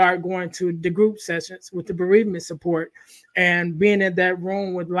was start going to the group sessions with the bereavement support and being in that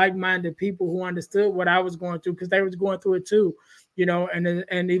room with like-minded people who understood what I was going through because they was going through it too,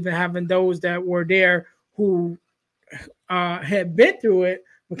 and even having those that were there who had been through it,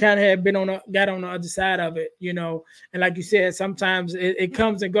 but kind of had got on the other side of it, And like you said, sometimes it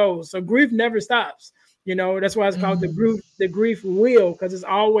comes and goes. So grief never stops. That's why it's called Mm. the grief wheel, because it's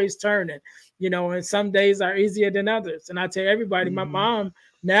always turning. And some days are easier than others. And I tell everybody, my Hmm. mom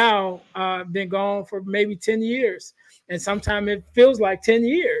now been gone for maybe 10 years. And sometimes it feels like 10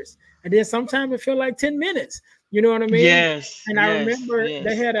 years. And then sometimes it feels like 10 minutes. You know what I mean? Yes, And I yes, remember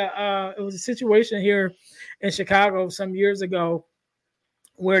they yes. had it was a situation here in Chicago some years ago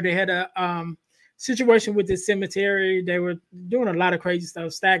where they had a situation with the cemetery. They were doing a lot of crazy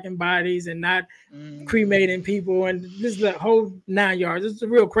stuff, stacking bodies and not Mm. cremating people. And this is the whole 9 yards. This is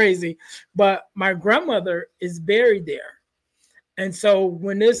real crazy. But my grandmother is buried there. And so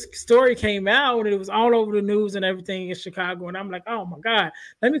when this story came out, it was all over the news and everything in Chicago. And I'm like, oh my God,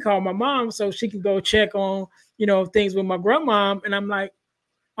 let me call my mom so she can go check on, things with my grandmom. And I'm like,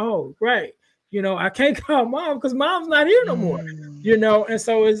 oh, right. I can't call mom because mom's not here no more. Mm. And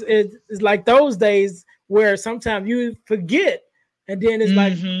so it's like those days where sometimes you forget, and then it's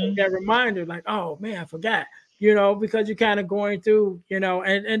like Hmm. that reminder, like, oh man, I forgot. Because you're kind of going through,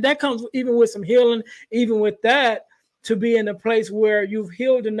 and that comes even with some healing, even with that, to be in a place where you've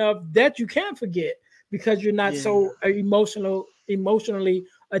healed enough that you can forget because you're not Yeah. so emotionally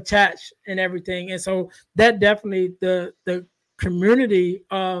attached and everything. And so that definitely the community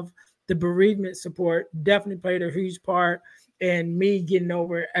of the bereavement support definitely played a huge part in me getting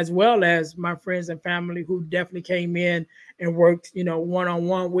over it, as well as my friends and family who definitely came in and worked, one on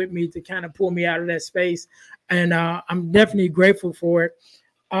one with me to kind of pull me out of that space. And I'm definitely grateful for it.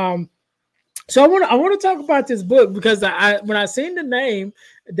 Um, so I want to talk about this book because when I seen the name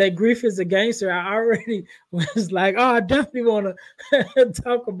that Grief is a Gangster, I already was like, oh, I definitely want to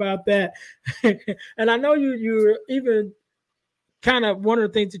talk about that. And I know you even kind of one of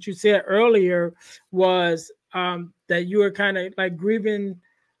the things that you said earlier was that you were kind of like grieving.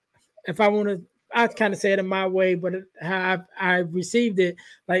 If I want to, I kind of say it in my way, but how I received it,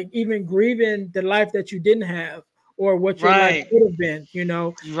 like even grieving the life that you didn't have or what your life Right. could have been.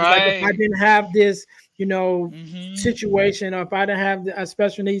 It's like if I Right. didn't have this, you know, Hmm. situation, or if I didn't have a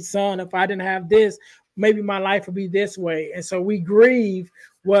special needs son, if I didn't have this, maybe my life will be this way. And so we grieve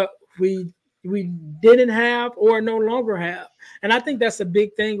what we didn't have or no longer have. And I think that's a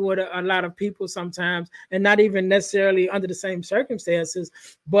big thing with a lot of people sometimes, and not even necessarily under the same circumstances,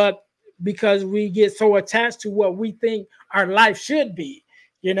 but because we get so attached to what we think our life should be,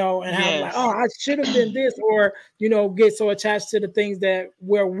 and have like, oh, Yes. I should have been this, or get so attached to the things that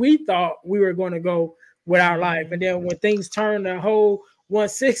where we thought we were going to go with our life. And Hmm. then when things turn the whole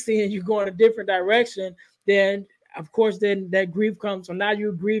 160 and you go in a different direction, then of course then that grief comes. So now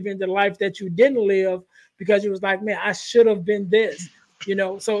you're grieving the life that you didn't live because you was like, man, I should have been this.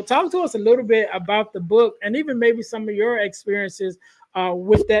 So talk to us a little bit about the book and even maybe some of your experiences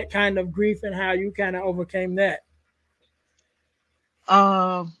with that kind of grief and how you kind of overcame that.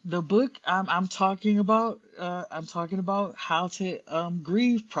 The book I'm talking about how to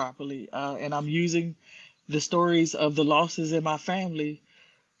grieve properly, and I'm using the stories of the losses in my family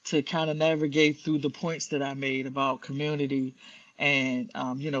to kind of navigate through the points that I made about community and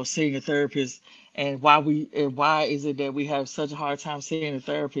seeing a therapist, and why is it that we have such a hard time seeing a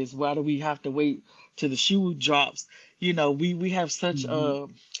therapist? Why do we have to wait till the shoe drops? We have such Mm-hmm. a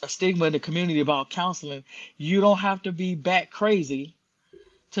stigma in the community about counseling. You don't have to be bat crazy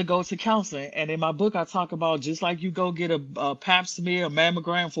to go to counseling. And in my book, I talk about just like you go get a pap smear, a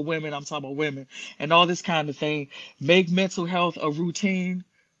mammogram for women, I'm talking about women, and all this kind of thing. Make mental health a routine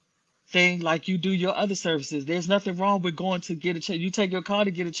thing like you do your other services. There's nothing wrong with going to get a check. You take your car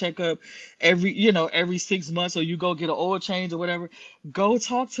to get a checkup every 6 months, or you go get an oil change or whatever. Go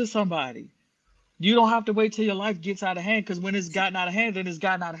talk to somebody. You don't have to wait till your life gets out of hand, because when it's gotten out of hand, then it's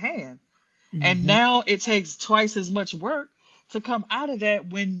gotten out of hand. And Mm-hmm. now it takes twice as much work to come out of that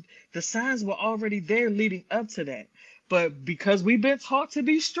when the signs were already there leading up to that. But because we've been taught to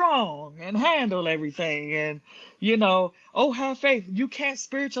be strong and handle everything, and oh, have faith. You can't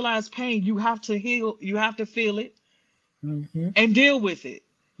spiritualize pain. You have to heal. You have to feel it Mm-hmm. and deal with it.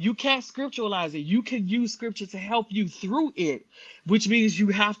 You can't scripturalize it. You can use scripture to help you through it, which means you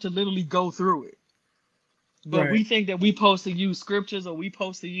have to literally go through it. But Right. we think that we supposed to use scriptures, or we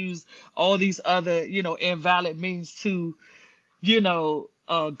supposed to use all these other, invalid means to,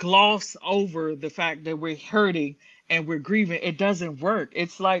 gloss over the fact that we're hurting and we're grieving. It doesn't work.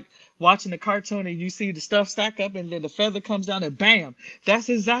 It's like watching a cartoon and you see the stuff stack up and then the feather comes down and bam. That's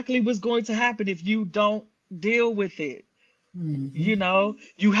exactly what's going to happen if you don't deal with it. Mm-hmm.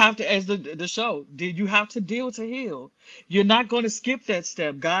 You have to, as the show did, you have to deal to heal. You're not going to skip that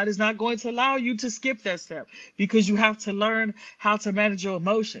step. God is not going to allow you to skip that step, because you have to learn how to manage your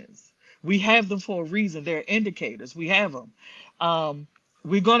emotions. We have them for a reason. They're indicators. We have them. um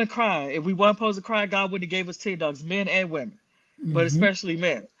we're going to cry. If we weren't supposed to cry, God wouldn't have gave us tear ducts, men and women, but Mm-hmm. especially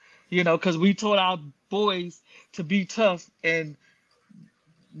men. Because we told our boys to be tough, and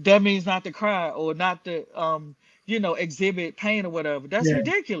that means not to cry or not to exhibit pain or whatever. That's Yeah.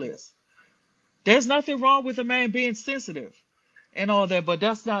 ridiculous. There's nothing wrong with a man being sensitive and all that, but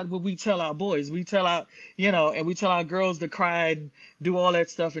that's not what we tell our boys. We tell our and we tell our girls to cry and do all that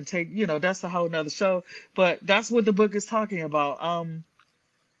stuff and take, that's a whole nother show. But that's what the book is talking about.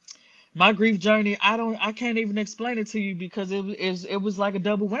 My grief journey, I can't even explain it to you, because it was like a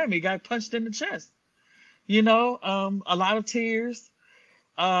double whammy. Got punched in the chest, a lot of tears.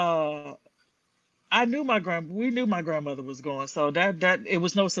 uh we knew my grandmother was gone, so that it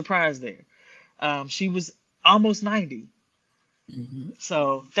was no surprise there. She was almost 90, Mm-hmm.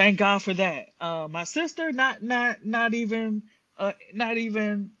 so thank God for that. My sister, not even,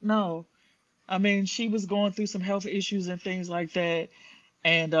 no. I mean, she was going through some health issues and things like that,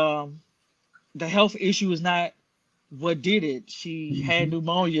 and the health issue is not what did it. She had Mm-hmm.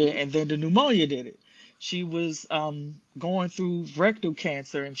 pneumonia, and then the pneumonia did it. She was going through rectal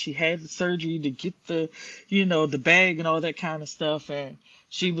cancer, and she had the surgery to get the bag and all that kind of stuff. And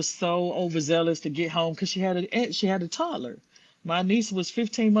she was so overzealous to get home because she had a toddler. My niece was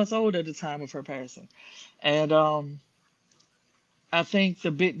 15 months old at the time of her passing, and I think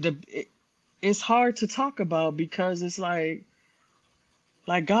it's hard to talk about, because it's like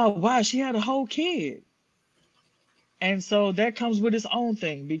God, why she had a whole kid, and so that comes with its own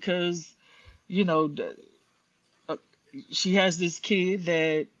thing, because you know, uh, she has this kid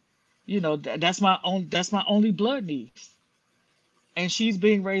that, that's my only blood niece, and she's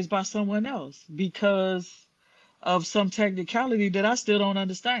being raised by someone else because of some technicality that I still don't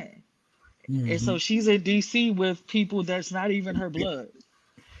understand. And Mm-hmm. so she's in DC with people that's not even her blood.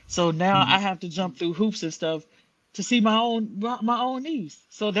 So now I have to jump through hoops and stuff to see my own niece.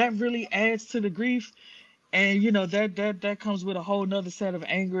 So that really adds to the grief, and that comes with a whole nother set of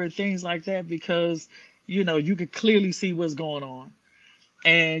anger and things like that, because you could clearly see what's going on.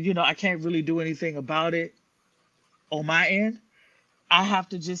 and I can't really do anything about it on my end. I have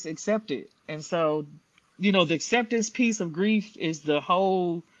to just accept it. And so, the acceptance piece of grief is the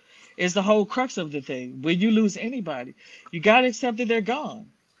whole crux of the thing. When you lose anybody, you gotta accept that they're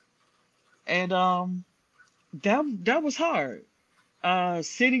gone. And that was hard.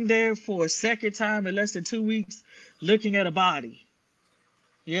 Sitting there for a second time in less than 2 weeks, looking at a body,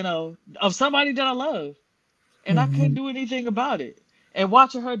 of somebody that I love, and I couldn't Mm-hmm. do anything about it. And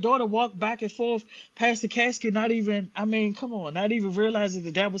watching her daughter walk back and forth past the casket, not even, I mean, come on, not even realizing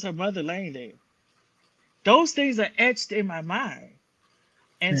that that was her mother laying there. Those things are etched in my mind.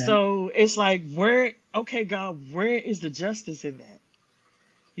 And Yeah. so it's like, okay, God, where is the justice in that?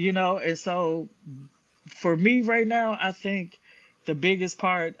 And so for me right now, I think the biggest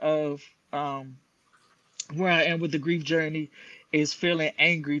part of um, where I am with the grief journey is feeling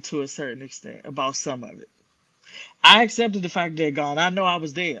angry to a certain extent about some of it. I accepted the fact they're gone. I know I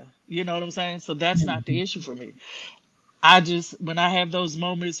was there. You know what I'm saying? So that's not Mm-hmm. the issue for me. I just, when I have those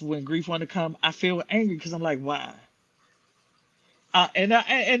moments when grief want to come, I feel angry because I'm like, why? And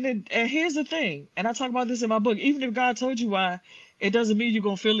here's the thing, and I talk about this in my book. Even if God told you why, it doesn't mean you're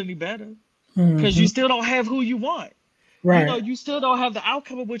gonna feel any better because Mm-hmm. you still don't have who you want. Right. You still don't have the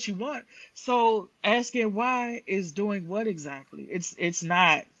outcome of what you want. So asking why is doing what exactly? It's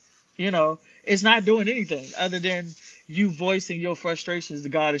not, it's not doing anything other than you voicing your frustrations to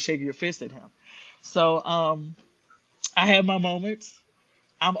God and shaking your fist at Him. So I have my moments.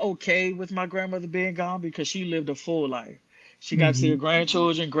 I'm okay with my grandmother being gone because she lived a full life. She got to see Mm-hmm. her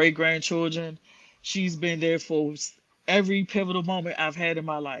grandchildren, great grandchildren. She's been there for every pivotal moment I've had in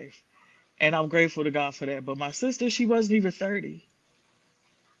my life. And I'm grateful to God for that. But my sister, she wasn't even 30.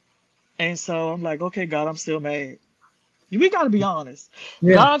 And so I'm like, okay, God, I'm still mad. We got to be honest.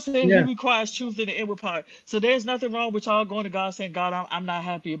 Yeah. God said He Yeah. requires truth in the inward part. So there's nothing wrong with y'all going to God saying, God, I'm not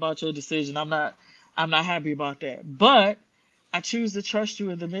happy about your decision. I'm not happy about that. But I choose to trust you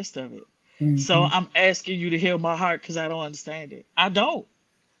in the midst of it. So Mm-hmm. I'm asking you to heal my heart because I don't understand it. I don't.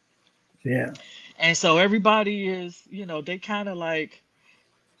 Yeah. And so everybody is, they kind of like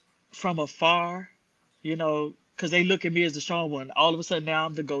from afar, because they look at me as the strong one. All of a sudden now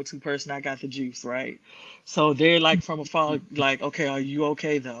I'm the go-to person. I got the juice, right? So they're like from afar, like, okay, are you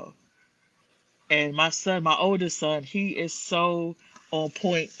okay though? And my son, my oldest son, he is so on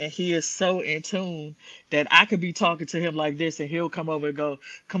point and he is so in tune that I could be talking to him like this and he'll come over and go,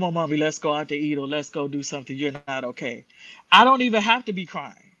 come on, mommy, let's go out to eat or let's go do something. You're not okay. I don't even have to be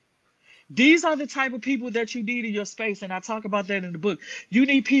crying. These are the type of people that you need in your space. And I talk about that in the book. You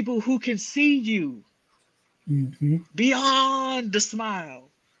need people who can see you Mm-hmm. beyond the smile.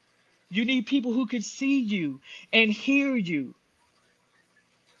 You need people who can see you and hear you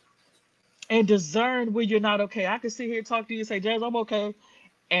and discern when you're not okay. I can sit here and talk to you and say, Jazz, I'm okay.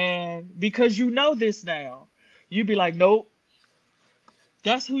 And because you know this now, you'd be like, nope,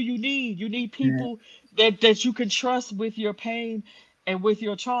 that's who you need. You need Yeah. people that you can trust with your pain and with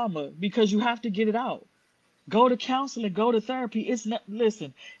your trauma because you have to get it out. Go to counseling, go to therapy. It's not,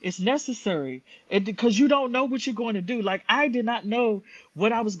 listen, it's necessary because you don't know what you're going to do. Like I did not know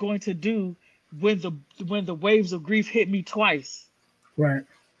what I was going to do when the waves of grief hit me twice. Right.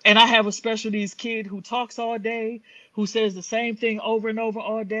 And I have a special needs kid who talks all day, who says the same thing over and over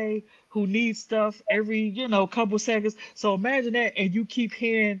all day, who needs stuff every, couple seconds. So imagine that, and you keep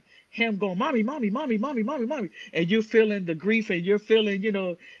hearing him go, mommy, mommy, mommy, mommy, mommy, mommy, and you're feeling the grief and you're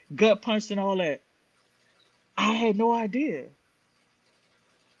feeling, gut punched and all that. I had no idea.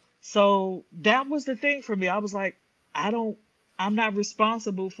 So that was the thing for me. I was like, I don't, I'm not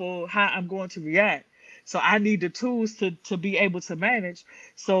responsible for how I'm going to react. So I need the tools to be able to manage.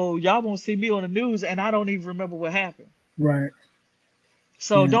 So y'all won't see me on the news and I don't even remember what happened. Right.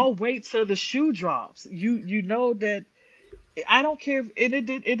 So Yeah. don't wait till the shoe drops. You know that I don't care if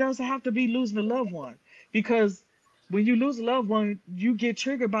it doesn't have to be losing a loved one because when you lose a loved one, you get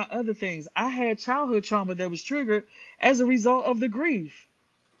triggered by other things. I had childhood trauma that was triggered as a result of the grief.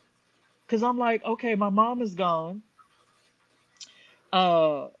 Cause I'm like, okay, my mom is gone.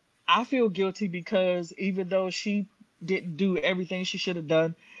 Uh, I feel guilty because even though she didn't do everything she should have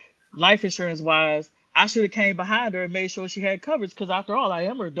done, life insurance wise, I should have came behind her and made sure she had coverage. Cause after all, I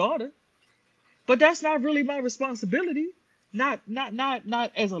am her daughter. But that's not really my responsibility. Not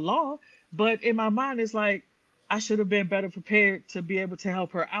as a law. But in my mind, it's like I should have been better prepared to be able to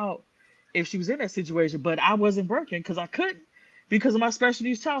help her out if she was in that situation. But I wasn't working because I couldn't because of my special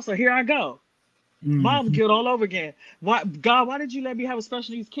needs child. So here I go. Mom Mm-hmm. guilt all over again. Why, God, why did you let me have a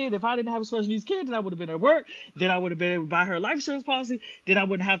special needs kid? If I didn't have a special needs kid, then I would have been at work. Then I would have been able to buy her life insurance policy. Then I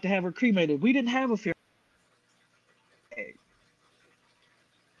wouldn't have to have her cremated. We didn't have a funeral.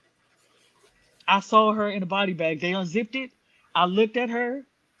 I saw her in a body bag. They unzipped it. I looked at her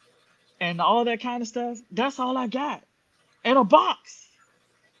and all that kind of stuff. That's all I got. In a box.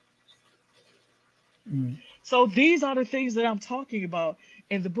 Mm. So these are the things that I'm talking about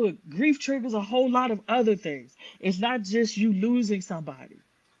in the book. Grief triggers a whole lot of other things. It's not just you losing somebody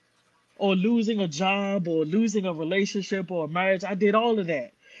or losing a job or losing a relationship or a marriage. I did all of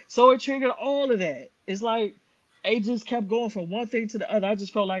that. So it triggered all of that. It's like it just kept going from one thing to the other. I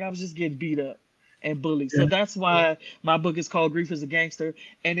just felt like I was just getting beat up and bullied. So Yeah. that's why my book is called Grief is a Gangster,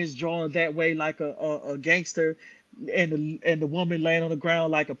 and it's drawn that way like a gangster and the woman laying on the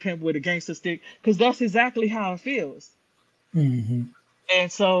ground like a pimp with a gangster stick, because that's exactly how it feels. Hmm.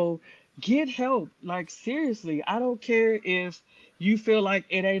 And so get help. Like seriously, I don't care if you feel like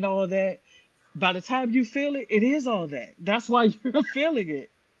it ain't all that. By the time you feel it, it is all that. That's why you're feeling it.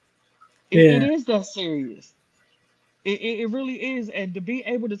 It Yeah. is that serious. It really is. And to be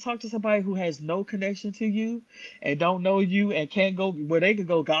able to talk to somebody who has no connection to you and don't know you and can't go where they could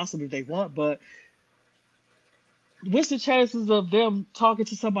go gossip if they want, but what's the chances of them talking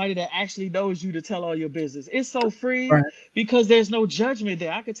to somebody that actually knows you to tell all your business? It's so free Right. because there's no judgment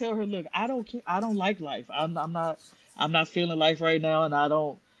there. I could tell her, look, I don't like life. I'm not feeling life right now, and I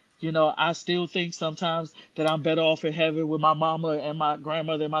don't. I still think sometimes that I'm better off in heaven with my mama and my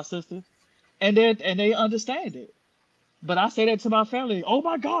grandmother and my sister, and they understand it. But I say that to my family. Oh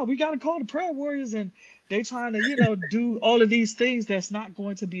my God, we gotta call the prayer warriors, and they trying to, do all of these things that's not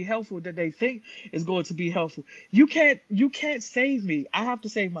going to be helpful that they think is going to be helpful. You can't save me. I have to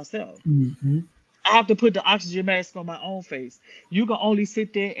save myself. Hmm. I have to put the oxygen mask on my own face. You can only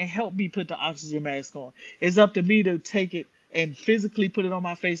sit there and help me put the oxygen mask on. It's up to me to take it and physically put it on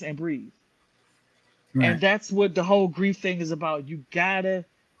my face and breathe. And Right. that's what the whole grief thing is about. You gotta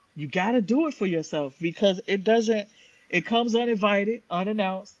do it for yourself because it comes uninvited,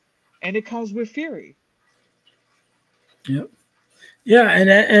 unannounced, and it comes with fury. Yep. Yeah,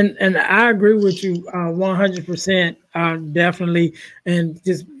 and I agree with you 100%, definitely. And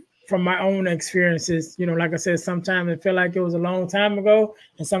just from my own experiences, like I said, sometimes it feel like it was a long time ago,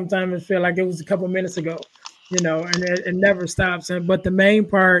 and sometimes it feel like it was a couple minutes ago. And it never stops. But the main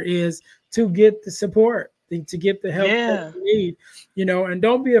part is to get the support, to get the help that Yeah. you need, and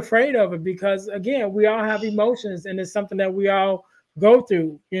don't be afraid of it, because again, we all have emotions, and it's something that we all go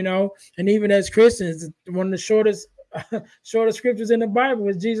through. And even as Christians, one of the shortest scriptures in the Bible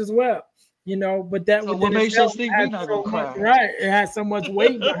is Jesus wept. But that So within what makes itself us think has we not gonna so much, cry? right. It has so much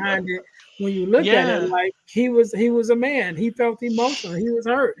weight behind it when you look at it. Yeah. Like he was a man. He felt emotional. He was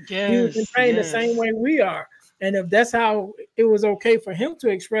hurt. He was in Yes. pain the same Yes. way we are. And if that's how it was okay for him to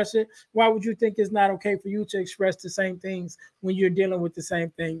express it, why would you think it's not okay for you to express the same things when you're dealing with the same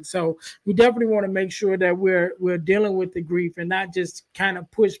thing? So we definitely want to make sure that we're dealing with the grief and not just kind of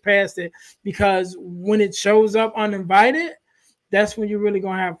push past it, because when it shows up uninvited, that's when you're really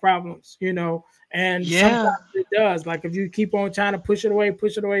gonna have problems. And sometimes Yeah. it does. Like if you keep on trying to push it away,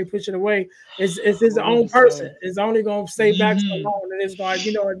 push it away, push it away, it's his What own you person. say? It's only gonna stay back so Mm-hmm. long, and it's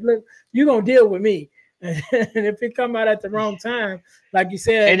going, look, you're gonna deal with me. And if it come out at the wrong time, like you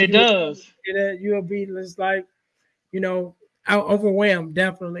said, And it does. you'll be just like, you know, overwhelmed.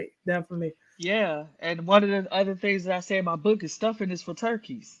 Definitely, definitely. Yeah. And one of the other things that I say in my book is stuffing is for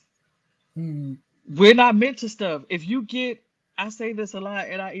turkeys. Mm, We're not meant to stuff. If you get, I say this a lot,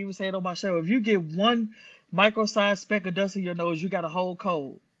 and I even say it on my show. If you get one micro-sized speck of dust in your nose, you got a whole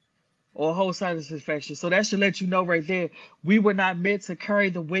cold or a whole sinus infection. So that should let you know right there. We were not meant to carry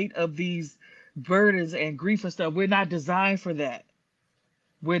the weight of these burdens and grief and stuff. We're not designed for that.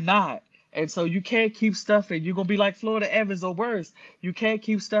 We're not. And so you can't keep stuffing. You're gonna be like Florida Evans or worse. You can't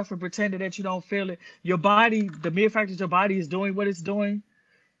keep stuffing, pretending that you don't feel it. Your body, the mere fact that your body is doing what it's doing,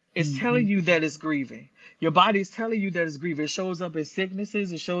 it's telling mm, you that it's grieving. Your body is telling you that it's grieving. It shows up in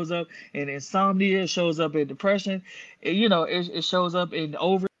sicknesses. It shows up in insomnia. It shows up in depression. It shows up in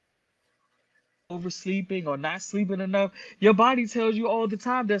oversleeping or not sleeping enough. Your body tells you all the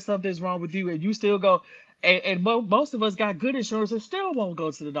time that something's wrong with you, and you still go. And most of us got good insurance and still won't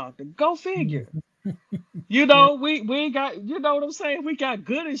go to the doctor. Go figure. mm. Yeah, We ain't got, you know what I'm saying? We got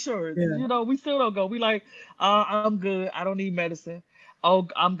good insurance. yeah. We still don't go. We like, I'm good. I don't need medicine. Oh,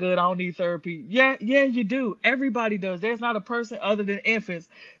 I'm good. I don't need therapy. Yeah, yeah, you do. Everybody does. There's not a person other than infants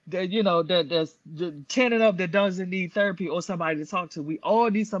that, that's 10 and up that doesn't need therapy or somebody to talk to. We all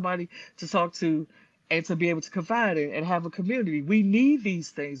need somebody to talk to and to be able to confide in and have a community. We need these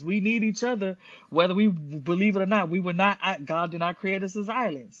things. We need each other, whether we believe it or not. We were not, God did not create us as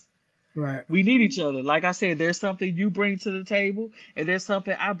islands. Right. We need each other. Like I said, there's something you bring to the table, and there's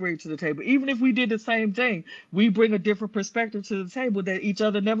something I bring to the table. Even if we did the same thing, we bring a different perspective to the table that each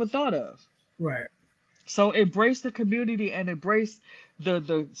other never thought of. Right. So embrace the community and embrace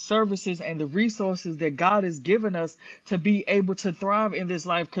the services and the resources that God has given us to be able to thrive in this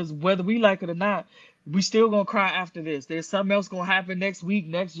life. Because whether we like it or not, we still gonna cry after this. There's something else gonna happen next week,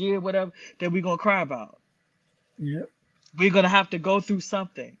 next year, whatever, that we're gonna cry about. Yep. We're gonna have to go through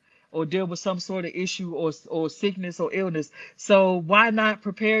something or deal with some sort of issue or sickness or illness. So why not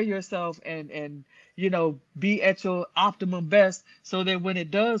prepare yourself and be at your optimum best so that when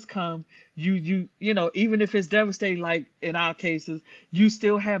it does come, even if it's devastating, like in our cases, you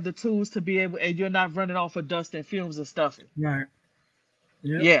still have the tools to be able, and you're not running off of dust and fumes and stuff. Right.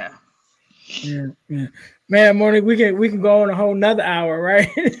 Yep. Yeah, Yeah. Yeah. Man, Monique, we can go on a whole nother hour, right?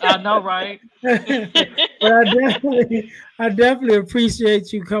 I know, right? But I definitely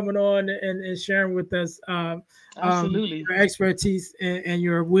appreciate you coming on and sharing with us Absolutely. your expertise and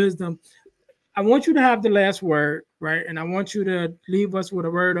your wisdom. I want you to have the last word, right? And I want you to leave us with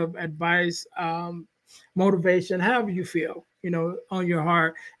a word of advice, motivation, however you feel, on your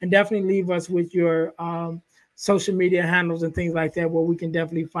heart, and definitely leave us with your social media handles and things like that, where we can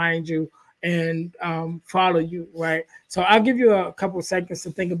definitely find you and follow you, right? So I'll give you a couple seconds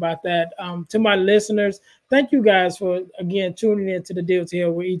to think about that. To my listeners, thank you guys for again tuning in to the Deal to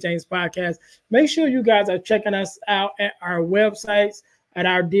Heal with E. James podcast. Make sure you guys are checking us out at our websites at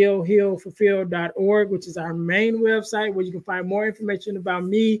our dealhealfulfill.org, which is our main website where you can find more information about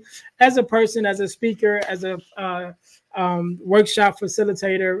me as a person, as a speaker, as a workshop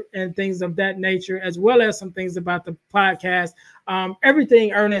facilitator, and things of that nature, as well as some things about the podcast.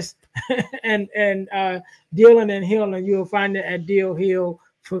 Everything Ernest and dealing and healing, you'll find it at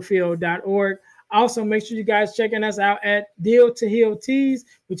dealhealfulfill.org. Also, make sure you guys checking us out at Deal to Heal Tees,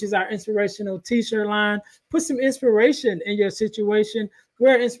 which is our inspirational t-shirt line. Put some inspiration in your situation.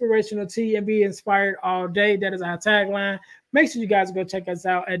 Wear inspirational tee and be inspired all day. That is our tagline. Make sure you guys go check us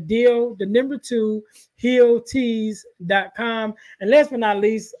out at Deal, the number 2, healtees.com. And last but not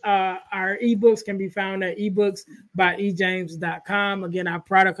least, our ebooks can be found at ebooks.ejames.com. Again, our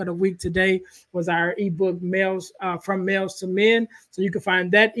product of the week today was our ebook Males from Males to Men. So you can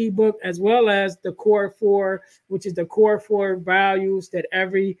find that ebook as well as the Core 4, which is the Core 4 values that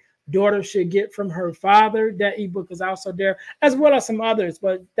every daughter should get from her father. That ebook is also there, as well as some others,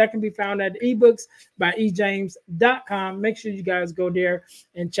 but that can be found at ebooks by ejames.com. Make sure you guys go there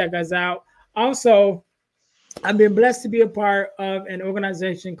and check us out. Also, I've been blessed to be a part of an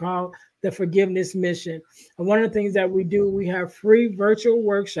organization called the Forgiveness Mission. And one of the things that we do, we have free virtual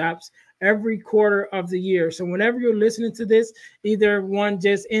workshops every quarter of the year. So whenever you're listening to this, either one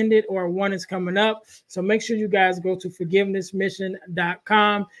just ended or one is coming up. So make sure you guys go to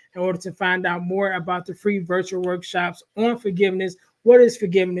forgivenessmission.com in order to find out more about the free virtual workshops on forgiveness. What is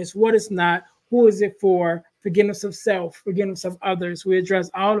forgiveness? What is not? Who is it for? Forgiveness of self, forgiveness of others. We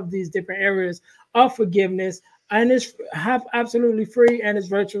address all of these different areas of forgiveness, and it's absolutely free and it's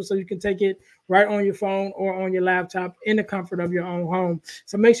virtual, so you can take it right on your phone or on your laptop in the comfort of your own home.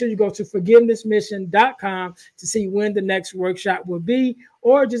 So make sure you go to forgivenessmission.com to see when the next workshop will be,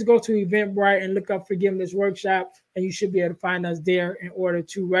 or just go to Eventbrite and look up Forgiveness Workshop, and you should be able to find us there in order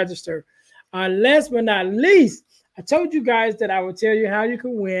to register. Last but not least, I told you guys that I would tell you how you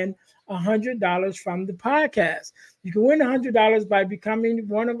can win $100 from the podcast. You can win $100 by becoming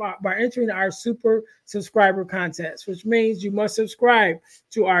by entering our super subscriber contest, which means you must subscribe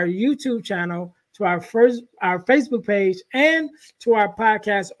to our YouTube channel, to our Facebook page, and to our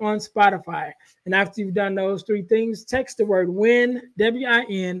podcast on Spotify. And after you've done those 3 things, text the word WIN,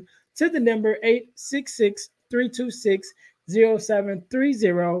 WIN, to the number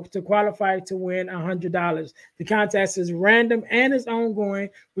 866-326-0730 to qualify to win $100. The contest is random and is ongoing,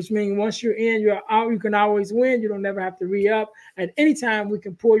 which means once you're in, you're out. You can always win. You don't never have to re-up. At any time, we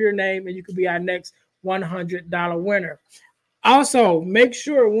can pull your name and you could be our next $100 winner. Also, make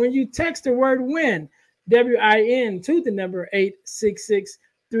sure when you text the word WIN, WIN, to the number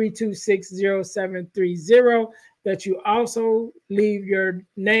 866-326-0730, that you also leave your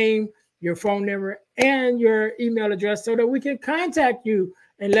name, your phone number, and your email address so that we can contact you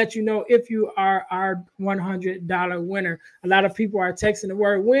and let you know if you are our $100 winner. A lot of people are texting the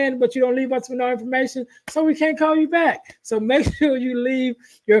word WIN, but you don't leave us with no information, so we can't call you back. So make sure you leave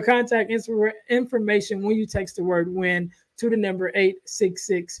your contact information when you text the word WIN to the number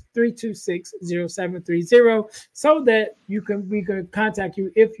 866-326-0730 so that we can contact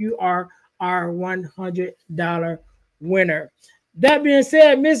you if you are our $100 winner. That being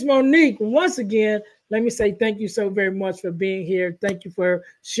said, Miss Monique, once again, let me say thank you so very much for being here. Thank you for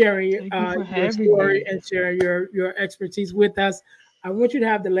sharing your story and sharing your expertise with us. I want you to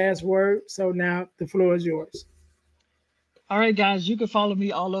have the last word. So now the floor is yours. All right, guys, you can follow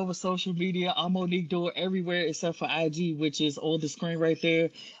me all over social media. I'm Monique Door everywhere except for IG, which is on the screen right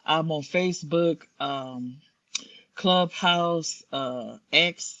there. I'm on Facebook, Clubhouse,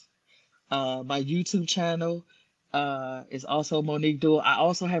 X, my YouTube channel is also Monique Dual. I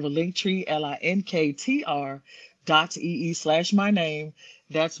also have a link tree, linktr.ee/my name.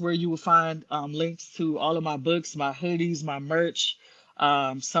 That's where you will find links to all of my books, my hoodies, my merch,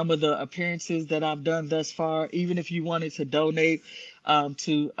 some of the appearances that I've done thus far. Even if you wanted to donate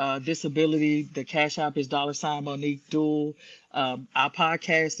to disability, the Cash App is $Monique Dual. Our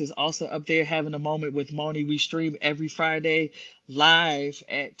podcast is also up there, Having a Moment with Moni. We stream every Friday live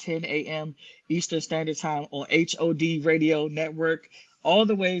at 10 a.m. Eastern Standard Time on HOD Radio Network, all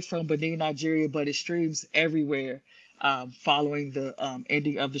the way from Benin, Nigeria, but it streams everywhere following the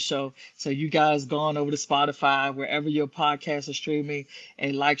ending of the show. So you guys go on over to Spotify, wherever your podcasts are streaming,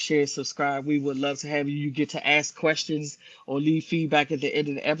 and like, share, subscribe. We would love to have you. You get to ask questions or leave feedback at the end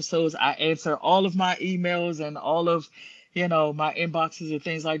of the episodes. I answer all of my emails and all of my inboxes and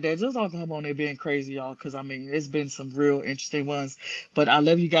things like that. Just don't come on there being crazy, y'all, because I mean, it's been some real interesting ones. But I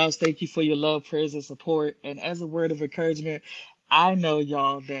love you guys. Thank you for your love, prayers, and support. And as a word of encouragement, I know,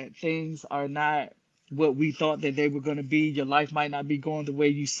 y'all, that things are not what we thought that they were going to be. Your life might not be going the way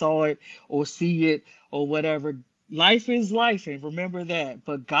you saw it or see it or whatever. Life is life, and remember that.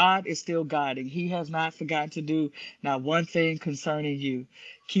 But God is still guiding. He has not forgotten to do not one thing concerning you.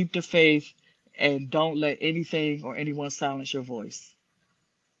 Keep the faith. And don't let anything or anyone silence your voice.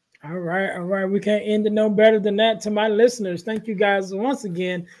 All right. We can't end it no better than that. To my listeners, thank you guys once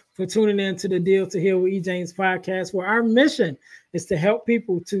again for tuning in to the Deal to Heal with E. James podcast, where our mission is to help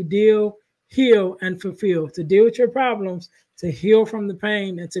people to deal, heal, and fulfill, to deal with your problems, to heal from the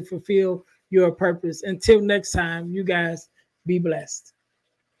pain, and to fulfill your purpose. Until next time, you guys be blessed.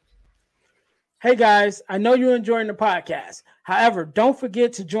 Hey guys, I know you're enjoying the podcast. However, don't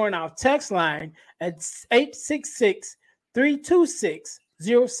forget to join our text line at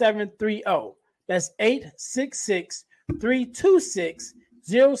 866-326-0730. That's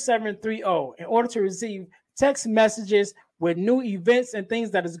 866-326-0730 in order to receive text messages with new events and things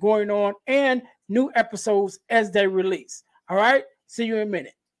that is going on and new episodes as they release. All right, see you in a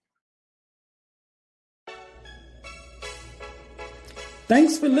minute.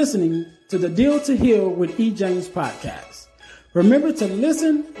 Thanks for listening to the Deal to Heal with E. James podcast. Remember to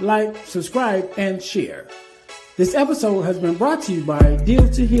listen, like, subscribe, and share. This episode has been brought to you by Deal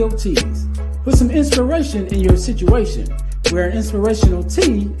to Heal Teas. Put some inspiration in your situation. Wear an inspirational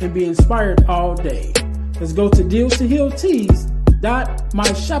tea and be inspired all day. Let's go to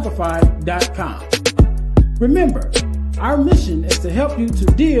dealtohealteas.myshopify.com. Remember, our mission is to help you to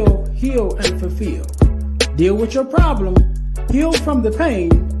deal, heal, and fulfill. Deal with your problem, heal from the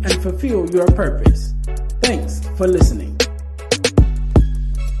pain, and fulfill your purpose. Thanks for listening.